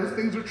amen. Those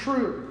things are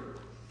true.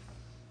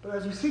 But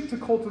as we seek to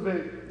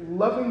cultivate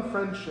loving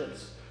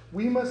friendships,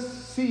 we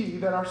must see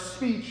that our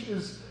speech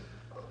is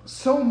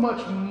so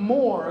much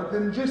more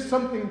than just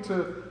something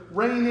to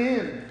rein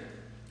in.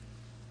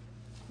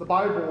 The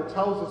Bible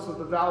tells us of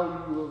the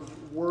value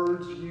of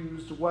words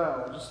used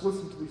well. Just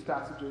listen to these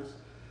passages.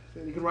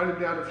 And you can write them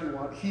down if you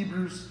want.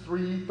 Hebrews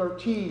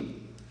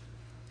 3:13.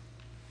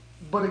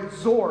 But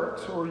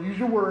exhort, or use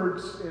your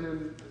words in a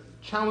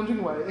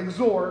challenging way,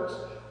 exhort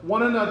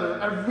one another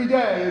every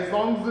day, as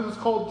long as it is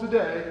called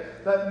today,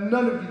 that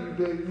none of you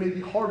may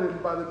be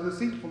hardened by the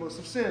deceitfulness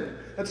of sin.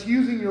 That's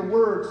using your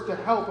words to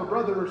help a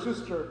brother or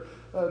sister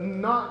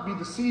not be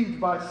deceived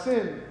by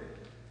sin.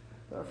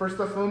 1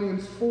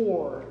 Thessalonians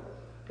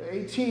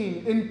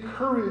 4:18,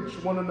 encourage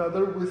one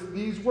another with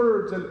these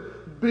words and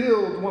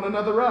build one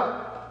another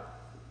up.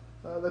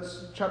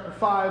 That's chapter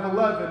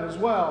 5:11 as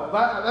well.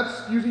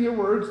 That's using your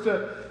words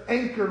to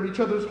anchor each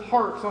other's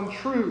hearts on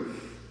truth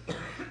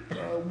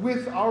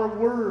with our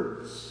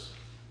words.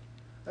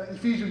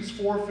 Ephesians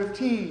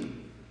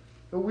 4:15,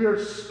 that we are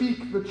to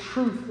speak the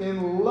truth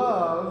in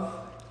love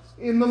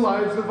in the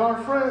lives of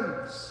our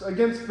friends,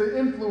 against the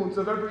influence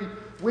of every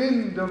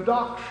wind of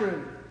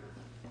doctrine.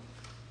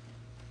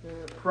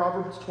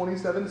 Proverbs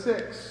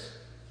 27:6,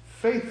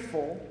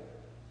 faithful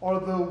are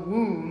the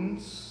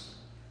wounds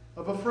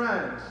of a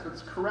friend.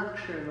 That's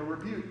correction or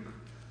rebuke.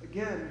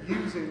 Again,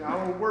 using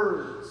our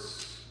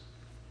words.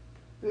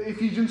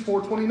 Ephesians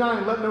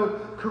 4:29, let no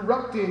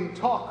corrupting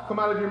talk come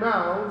out of your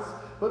mouths,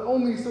 but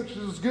only such as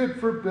is good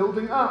for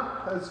building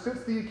up, as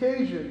fits the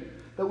occasion,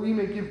 that we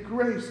may give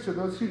grace to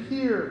those who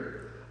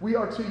hear. We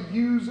are to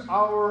use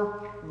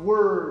our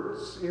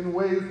words in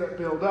ways that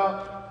build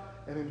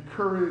up and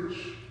encourage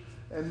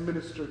and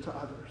minister to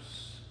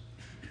others.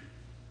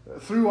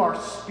 Through our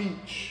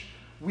speech,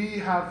 we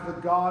have the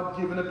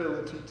God-given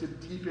ability to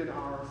deepen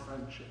our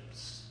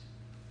friendships.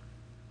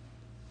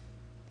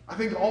 I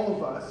think all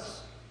of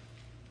us,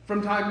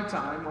 from time to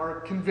time,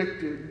 are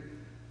convicted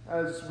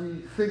as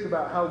we think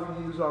about how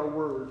we use our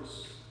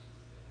words.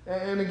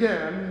 And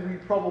again, we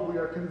probably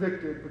are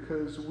convicted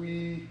because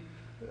we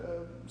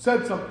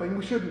said something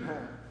we shouldn't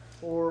have,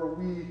 or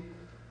we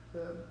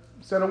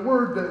said a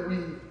word that we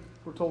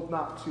were told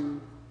not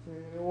to,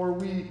 or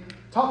we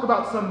talk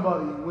about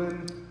somebody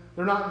when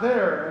they're not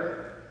there and it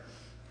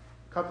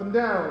cut them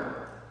down.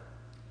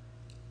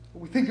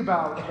 We think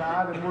about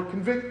that and we're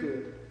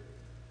convicted.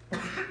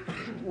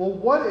 Well,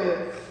 what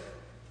if,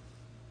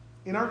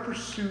 in our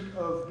pursuit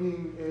of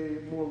being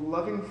a more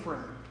loving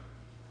friend,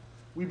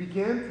 we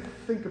began to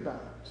think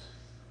about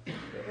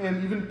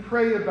and even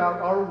pray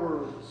about our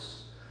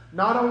words,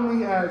 not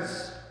only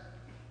as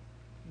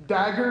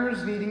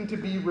daggers needing to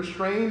be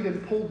restrained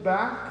and pulled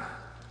back,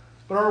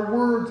 but our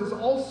words as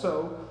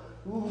also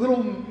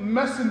little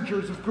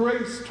messengers of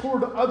grace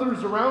toward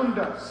others around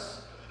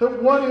us.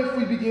 That what if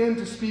we began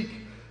to speak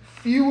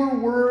fewer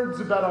words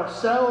about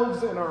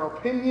ourselves and our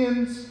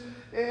opinions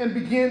and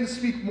began to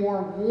speak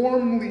more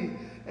warmly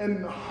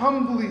and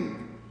humbly?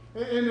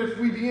 And if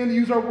we began to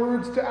use our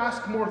words to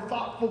ask more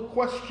thoughtful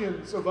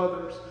questions of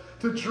others,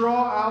 to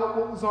draw out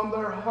what was on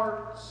their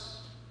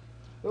hearts?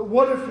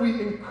 What if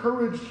we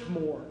encouraged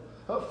more,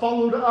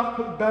 followed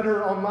up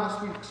better on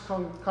last week's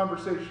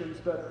conversations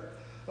better,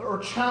 or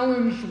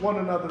challenged one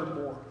another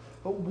more,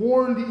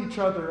 warned each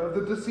other of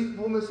the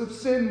deceitfulness of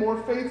sin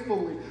more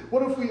faithfully?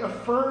 What if we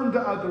affirmed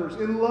others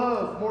in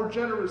love more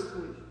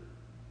generously?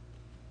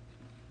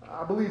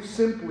 I believe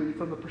simply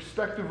from the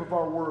perspective of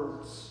our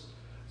words,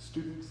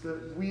 students,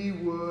 that we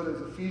would,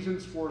 as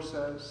Ephesians 4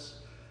 says,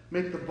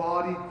 make the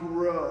body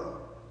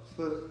grow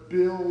so that it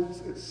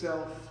builds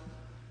itself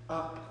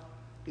up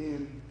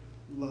in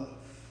love.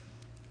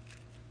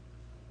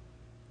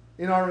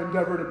 In our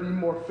endeavor to be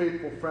more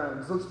faithful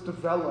friends, let's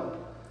develop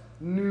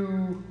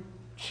new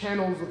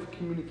channels of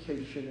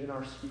communication in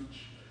our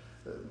speech,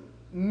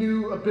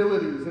 new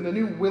abilities and a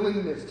new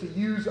willingness to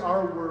use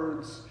our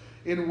words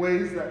in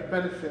ways that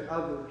benefit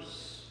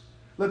others.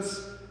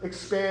 Let's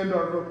expand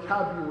our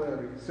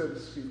vocabulary, so to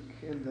speak,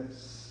 in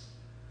this.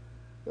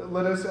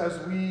 Let us,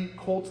 as we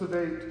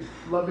cultivate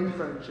loving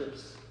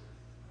friendships,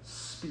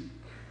 speak.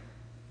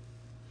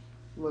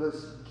 Let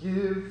us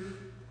give,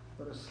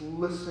 let us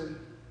listen,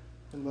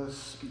 and let us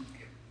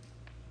speak.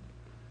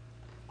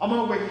 On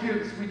my way here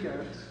this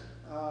weekend,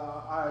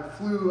 I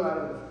flew out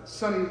of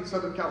sunny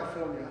Southern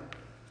California,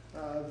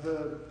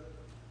 the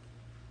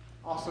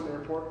awesome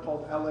airport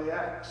called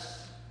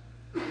LAX.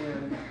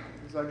 And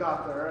as I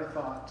got there, I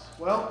thought,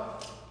 well,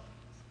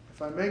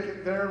 if I make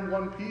it there in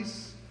one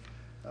piece,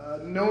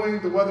 knowing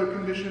the weather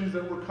conditions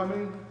that were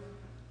coming,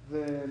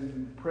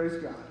 then praise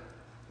God.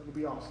 That'll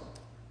be awesome.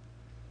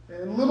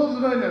 And little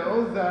did I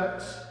know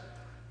that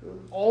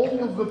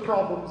all of the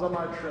problems on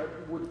my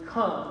trip would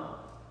come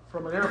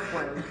from an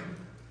airplane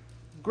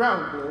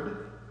grounded,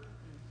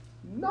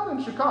 not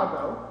in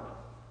Chicago,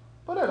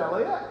 but at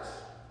LAX,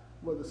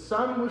 where the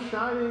sun was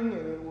shining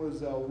and it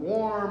was a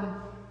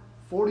warm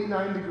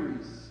 49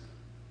 degrees.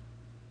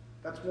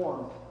 That's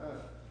warm,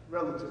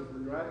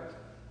 relatively, right?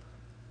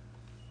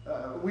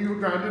 We were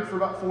grounded for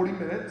about 40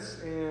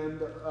 minutes,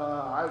 and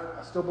I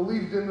still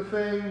believed in the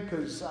thing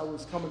because I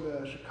was coming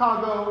to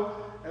Chicago,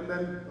 and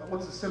then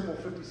what's a simple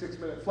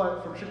 56-minute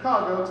flight from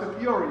Chicago to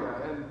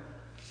Peoria? And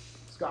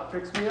Scott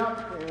picks me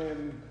up,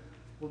 and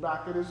we're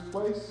back at his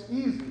place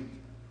easy.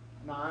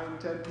 9,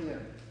 10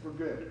 p.m. We're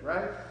good,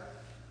 right?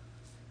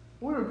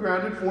 We were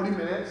grounded 40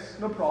 minutes,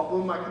 no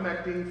problem. My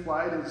connecting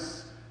flight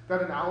is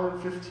got an hour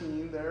and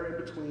 15 there in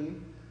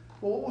between.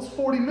 Well, what was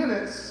 40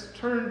 minutes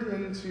turned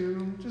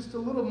into just a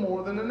little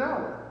more than an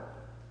hour.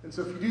 And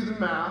so if you do the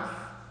math,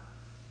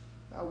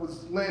 I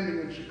was landing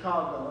in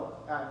Chicago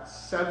at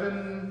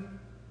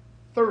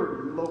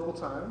 7:30 local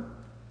time,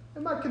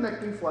 and my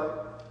connecting flight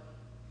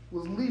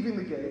was leaving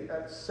the gate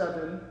at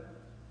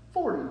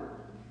 7:40.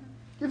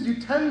 Gives you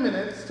 10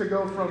 minutes to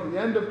go from the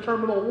end of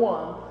Terminal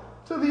 1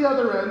 to the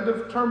other end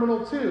of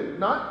Terminal 2.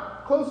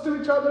 Not close to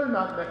each other,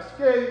 not next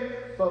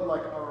gate, but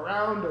like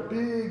around a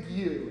big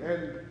U.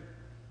 And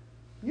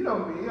you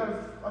know me,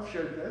 I've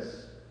shared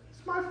this.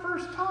 It's my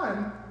first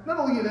time, not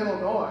only in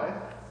Illinois,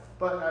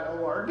 but at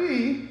ORD,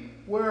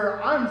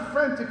 where I'm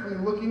frantically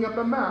looking up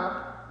a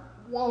map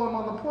while I'm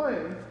on the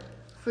plane,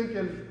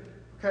 thinking,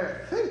 okay, I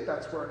think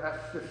that's where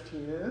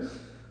F-15 is.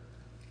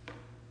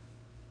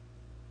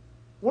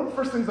 One of the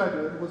first things I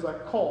did was I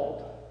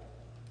called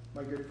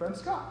my good friend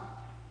Scott.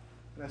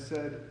 And I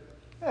said,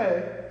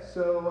 hey,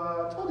 so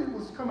I told you it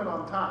was coming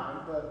on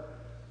time, but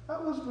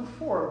that was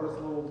before this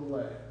little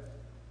delay.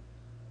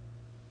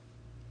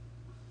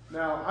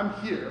 Now, I'm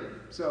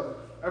here, so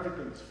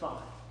everything's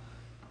fine.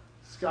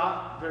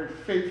 Scott, very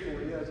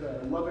faithfully, as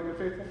a loving and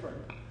faithful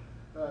friend,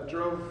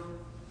 drove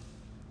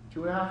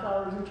 2.5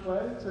 hours each way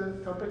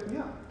to come pick me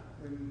up.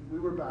 And we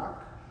were back,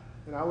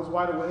 and I was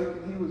wide awake,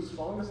 and he was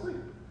falling asleep.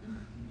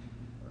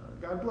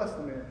 God bless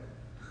the man.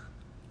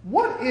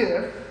 What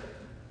if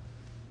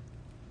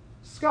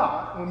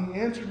Scott, when he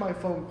answered my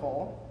phone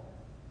call,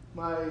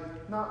 my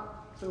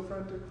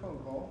not-so-frantic phone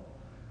call,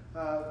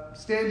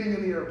 standing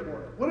in the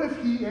airport, what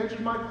if he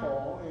answered my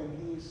call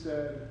and he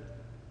said,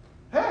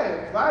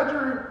 "Hey, glad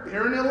you're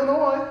here in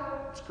Illinois.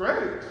 It's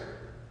great.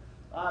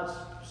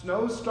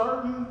 Snow's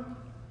starting.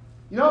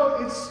 You know,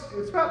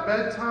 it's about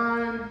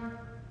bedtime.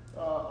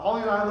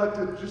 Holly and I like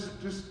to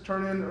just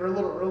turn in a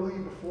little early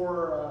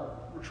before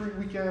retreat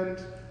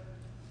weekend.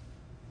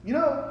 You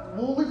know,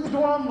 we'll leave the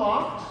door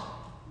unlocked.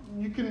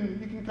 You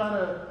can kind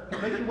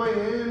of make your way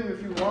in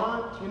if you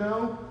want. You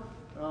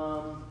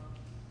know,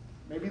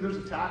 maybe there's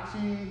a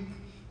taxi.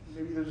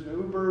 Maybe there's an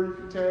Uber you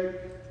can take.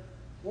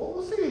 Well,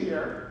 we'll see you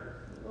here.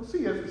 We'll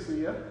see you if we see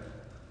you."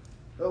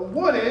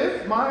 What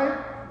if my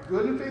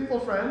good and faithful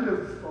friend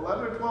of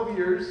 11 or 12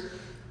 years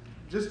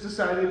just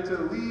decided to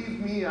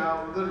leave me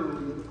out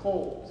literally in the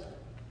cold?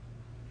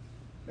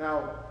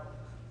 Now,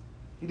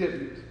 he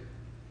didn't.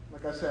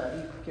 Like I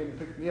said, he came to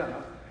pick me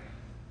up.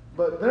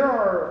 But there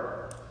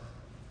are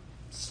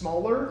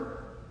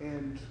smaller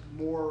and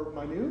more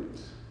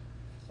minute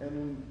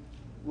and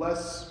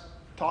less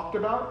talked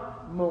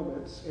about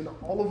moments in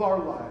all of our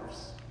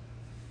lives,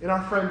 in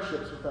our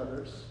friendships with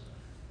others,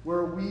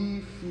 where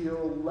we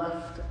feel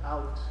left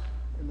out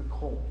in the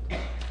cold.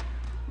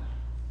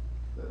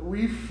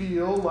 We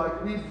feel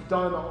like we've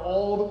done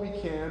all that we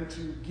can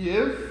to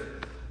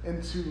give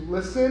and to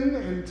listen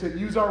and to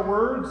use our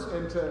words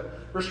and to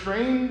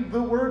restrain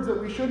the words that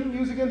we shouldn't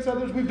use against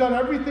others. We've done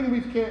everything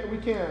we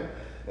can.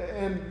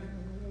 And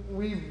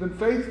we've been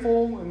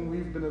faithful and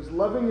we've been as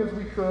loving as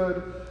we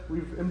could.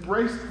 We've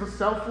embraced the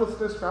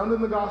selflessness found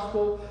in the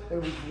gospel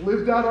and we've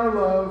lived out our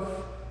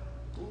love.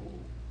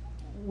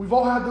 We've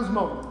all had those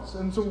moments.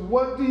 And so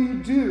what do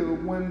you do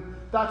when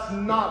that's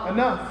not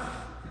enough?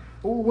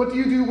 What do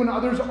you do when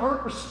others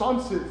aren't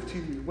responsive to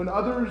you? When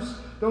others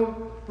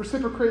don't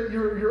reciprocate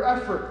your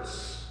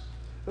efforts?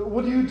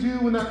 What do you do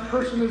when that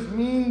person is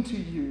mean to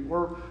you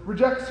or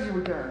rejects you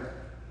again?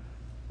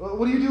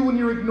 What do you do when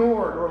you're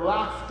ignored or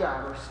laughed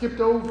at or skipped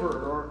over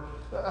or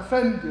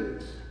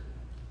offended?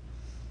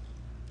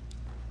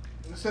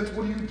 In a sense,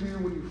 what do you do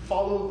when you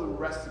follow the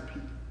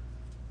recipe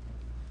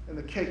and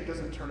the cake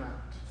doesn't turn out?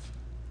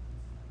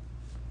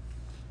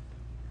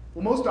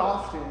 Well, most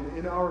often,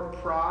 in our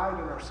pride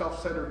and our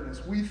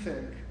self-centeredness, we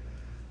think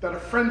that a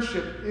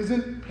friendship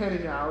isn't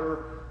panning out or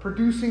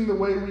producing the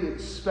way we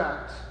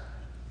expect,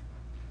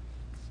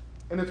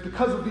 and it's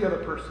because of the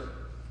other person.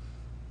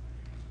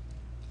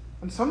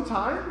 And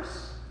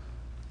sometimes,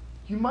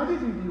 you might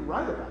even be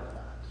right about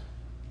that.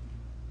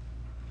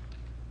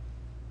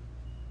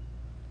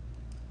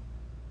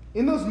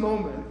 In those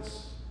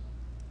moments,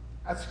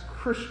 as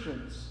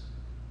Christians,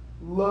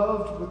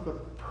 loved with the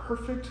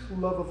perfect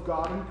love of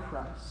God in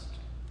Christ,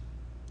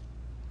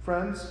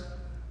 friends,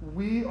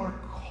 we are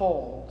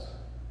called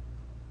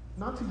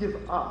not to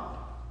give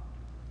up,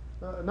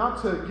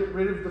 not to get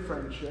rid of the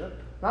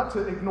friendship, not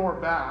to ignore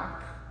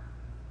back,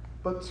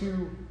 but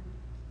to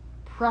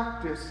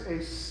practice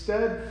a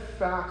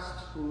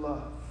steadfast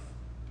love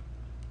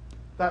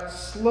that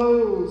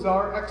slows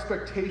our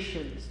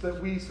expectations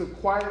that we so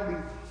quietly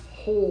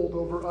hold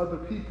over other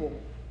people.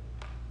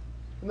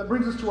 And that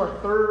brings us to our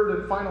third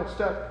and final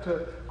step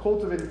to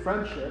cultivating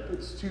friendship.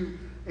 It's to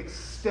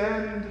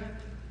extend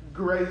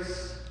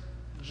grace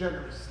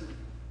generously.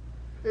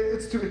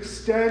 It's to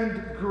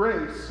extend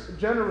grace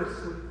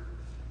generously.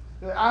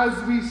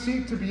 As we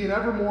seek to be an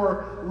ever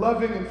more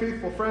loving and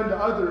faithful friend to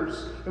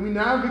others, and we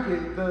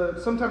navigate the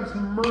sometimes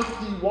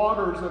murky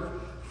waters of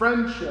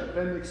friendship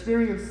and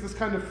experience this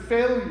kind of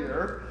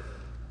failure,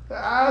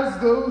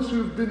 as those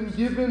who've been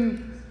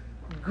given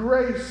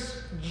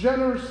grace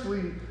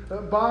generously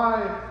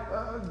by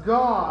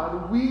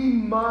God, we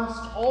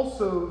must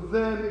also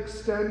then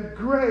extend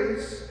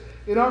grace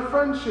in our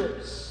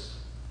friendships.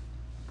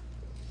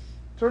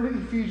 Turn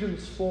to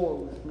Ephesians 4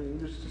 with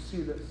me just to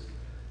see this.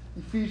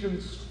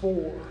 Ephesians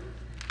 4,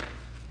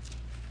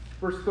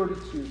 verse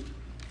 32.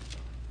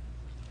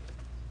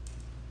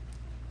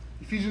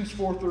 Ephesians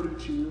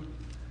 4:32,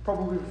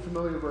 probably a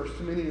familiar verse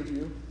to many of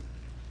you.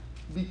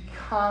 Be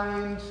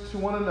kind to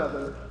one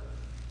another,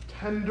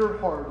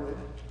 tender-hearted,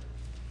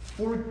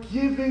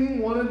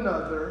 forgiving one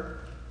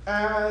another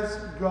as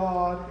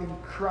God in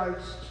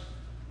Christ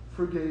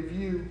forgave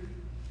you.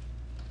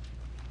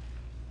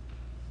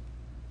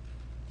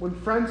 When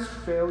friends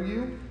fail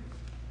you,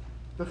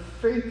 the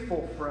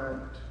faithful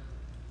friend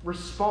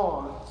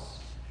responds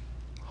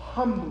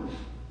humbly,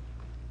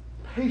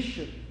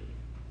 patiently,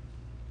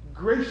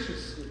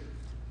 graciously,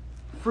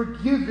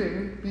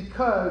 forgiving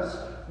because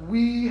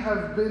we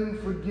have been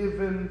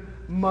forgiven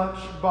much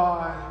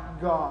by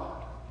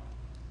God.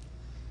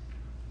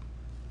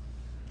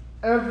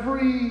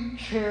 Every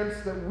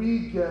chance that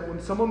we get when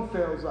someone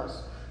fails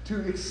us to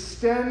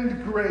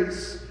extend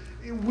grace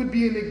it would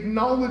be an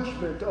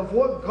acknowledgement of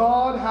what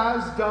God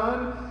has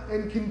done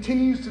and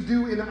continues to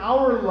do in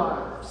our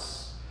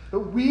lives. That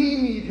we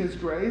need His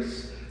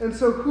grace, and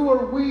so who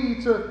are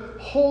we to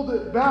hold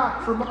it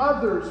back from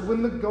others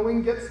when the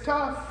going gets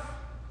tough?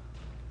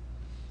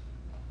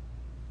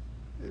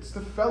 It's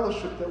the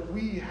fellowship that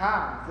we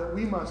have that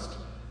we must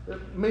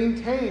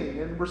maintain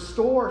and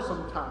restore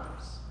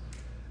sometimes.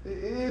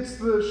 It's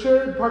the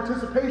shared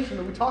participation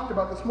that we talked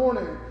about this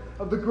morning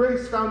of the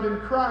grace found in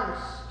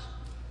Christ.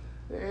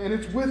 And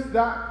it's with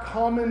that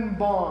common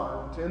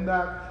bond and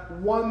that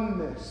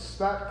oneness,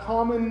 that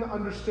common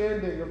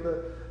understanding of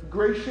the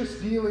gracious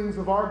dealings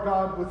of our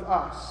God with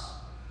us,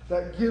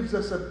 that gives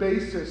us a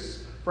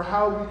basis for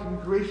how we can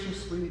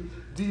graciously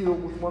deal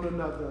with one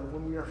another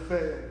when we are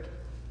failed.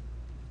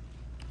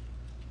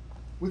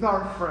 With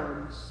our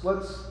friends,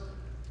 let's,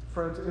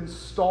 friends,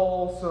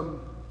 install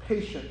some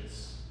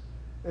patience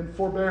and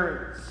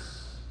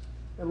forbearance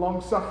and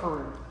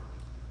long-suffering.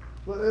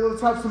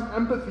 Let's have some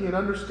empathy and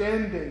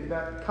understanding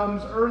that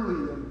comes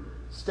early and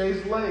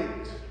stays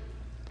late.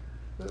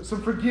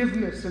 Some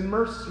forgiveness and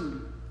mercy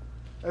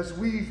as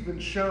we've been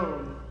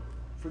shown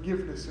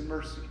forgiveness and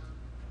mercy.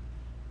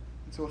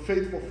 And so a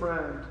faithful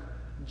friend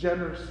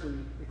generously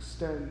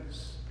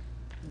extends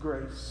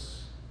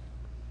grace.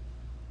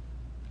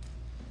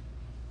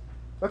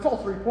 That's all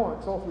 3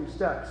 points, all 3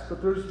 steps.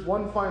 But there's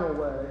one final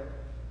way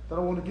that I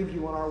want to give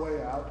you on our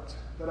way out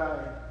that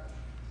I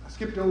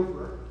skipped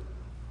over.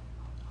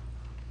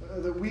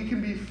 That we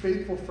can be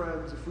faithful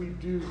friends if we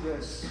do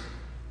this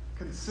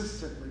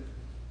consistently.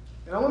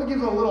 And I want to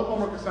give a little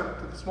homework assignment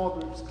to the small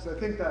groups because I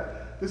think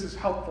that this is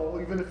helpful,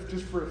 even if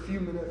just for a few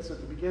minutes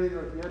at the beginning or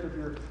at the end of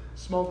your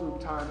small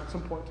group time at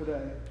some point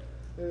today,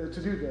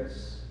 to do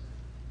this.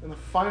 And the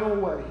final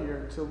way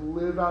here to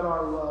live out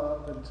our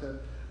love and to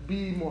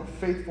be more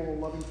faithful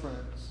and loving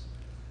friends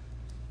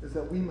is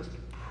that we must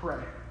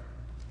pray.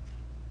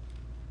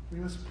 We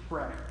must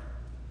pray.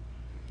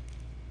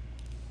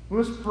 We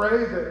must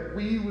pray that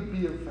we would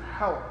be of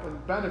help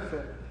and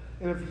benefit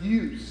and of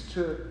use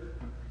to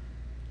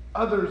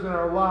others in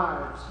our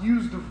lives,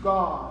 used of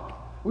God.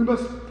 We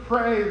must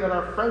pray that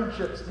our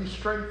friendships be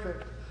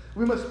strengthened.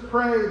 We must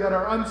pray that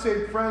our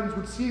unsaved friends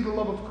would see the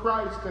love of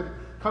Christ and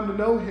come to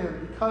know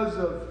Him because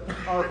of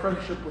our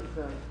friendship with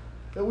them.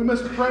 That we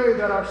must pray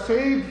that our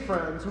saved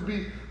friends would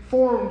be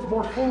formed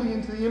more fully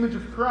into the image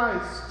of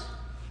Christ.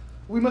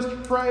 We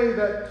must pray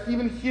that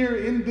even here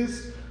in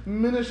this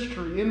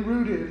ministry, in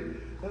Rooted,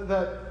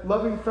 that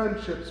loving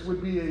friendships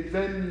would be a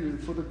venue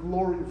for the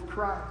glory of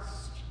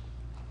Christ.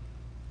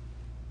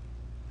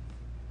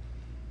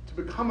 To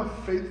become a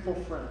faithful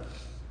friend,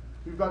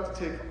 we've got to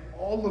take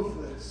all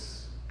of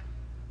this,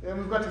 and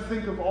we've got to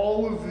think of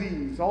all of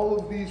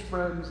these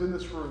friends in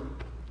this room,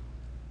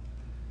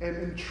 and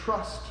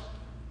entrust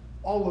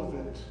all of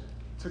it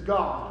to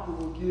God, who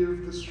will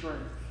give the strength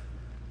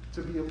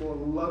to be a more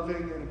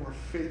loving and more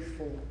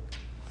faithful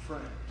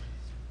friend.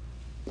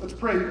 Let's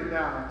pray even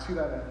now to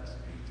that end.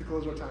 To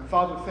close our time.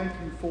 Father, thank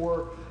you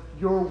for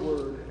your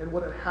word and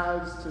what it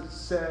has to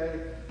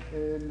say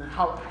and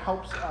how it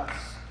helps us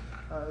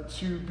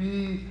to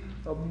be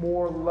a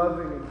more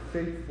loving and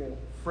faithful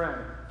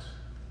friend.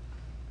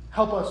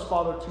 Help us,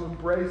 Father, to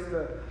embrace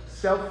the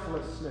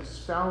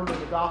selflessness found in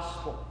the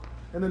gospel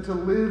and then to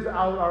live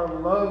out our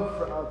love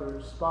for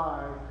others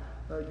by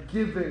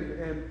giving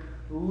and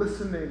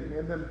listening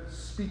and then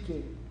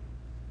speaking.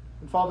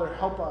 And Father,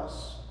 help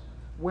us,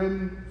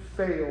 when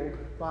failed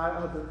by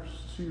others,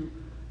 to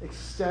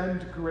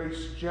extend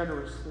grace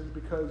generously,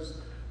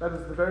 because that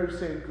is the very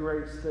same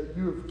grace that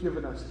you have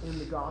given us in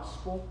the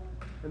gospel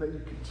and that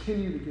you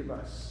continue to give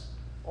us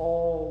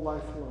all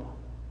lifelong.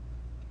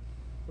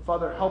 But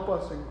Father, help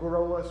us and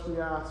grow us, we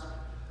ask.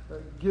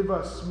 Give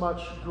us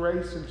much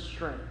grace and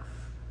strength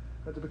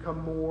to become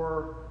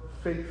more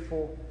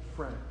faithful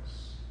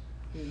friends.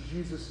 In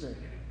Jesus' name,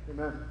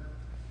 amen.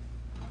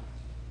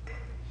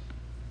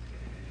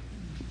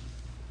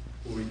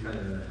 We kind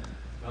of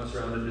bounce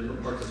around in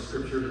different parts of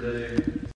Scripture today.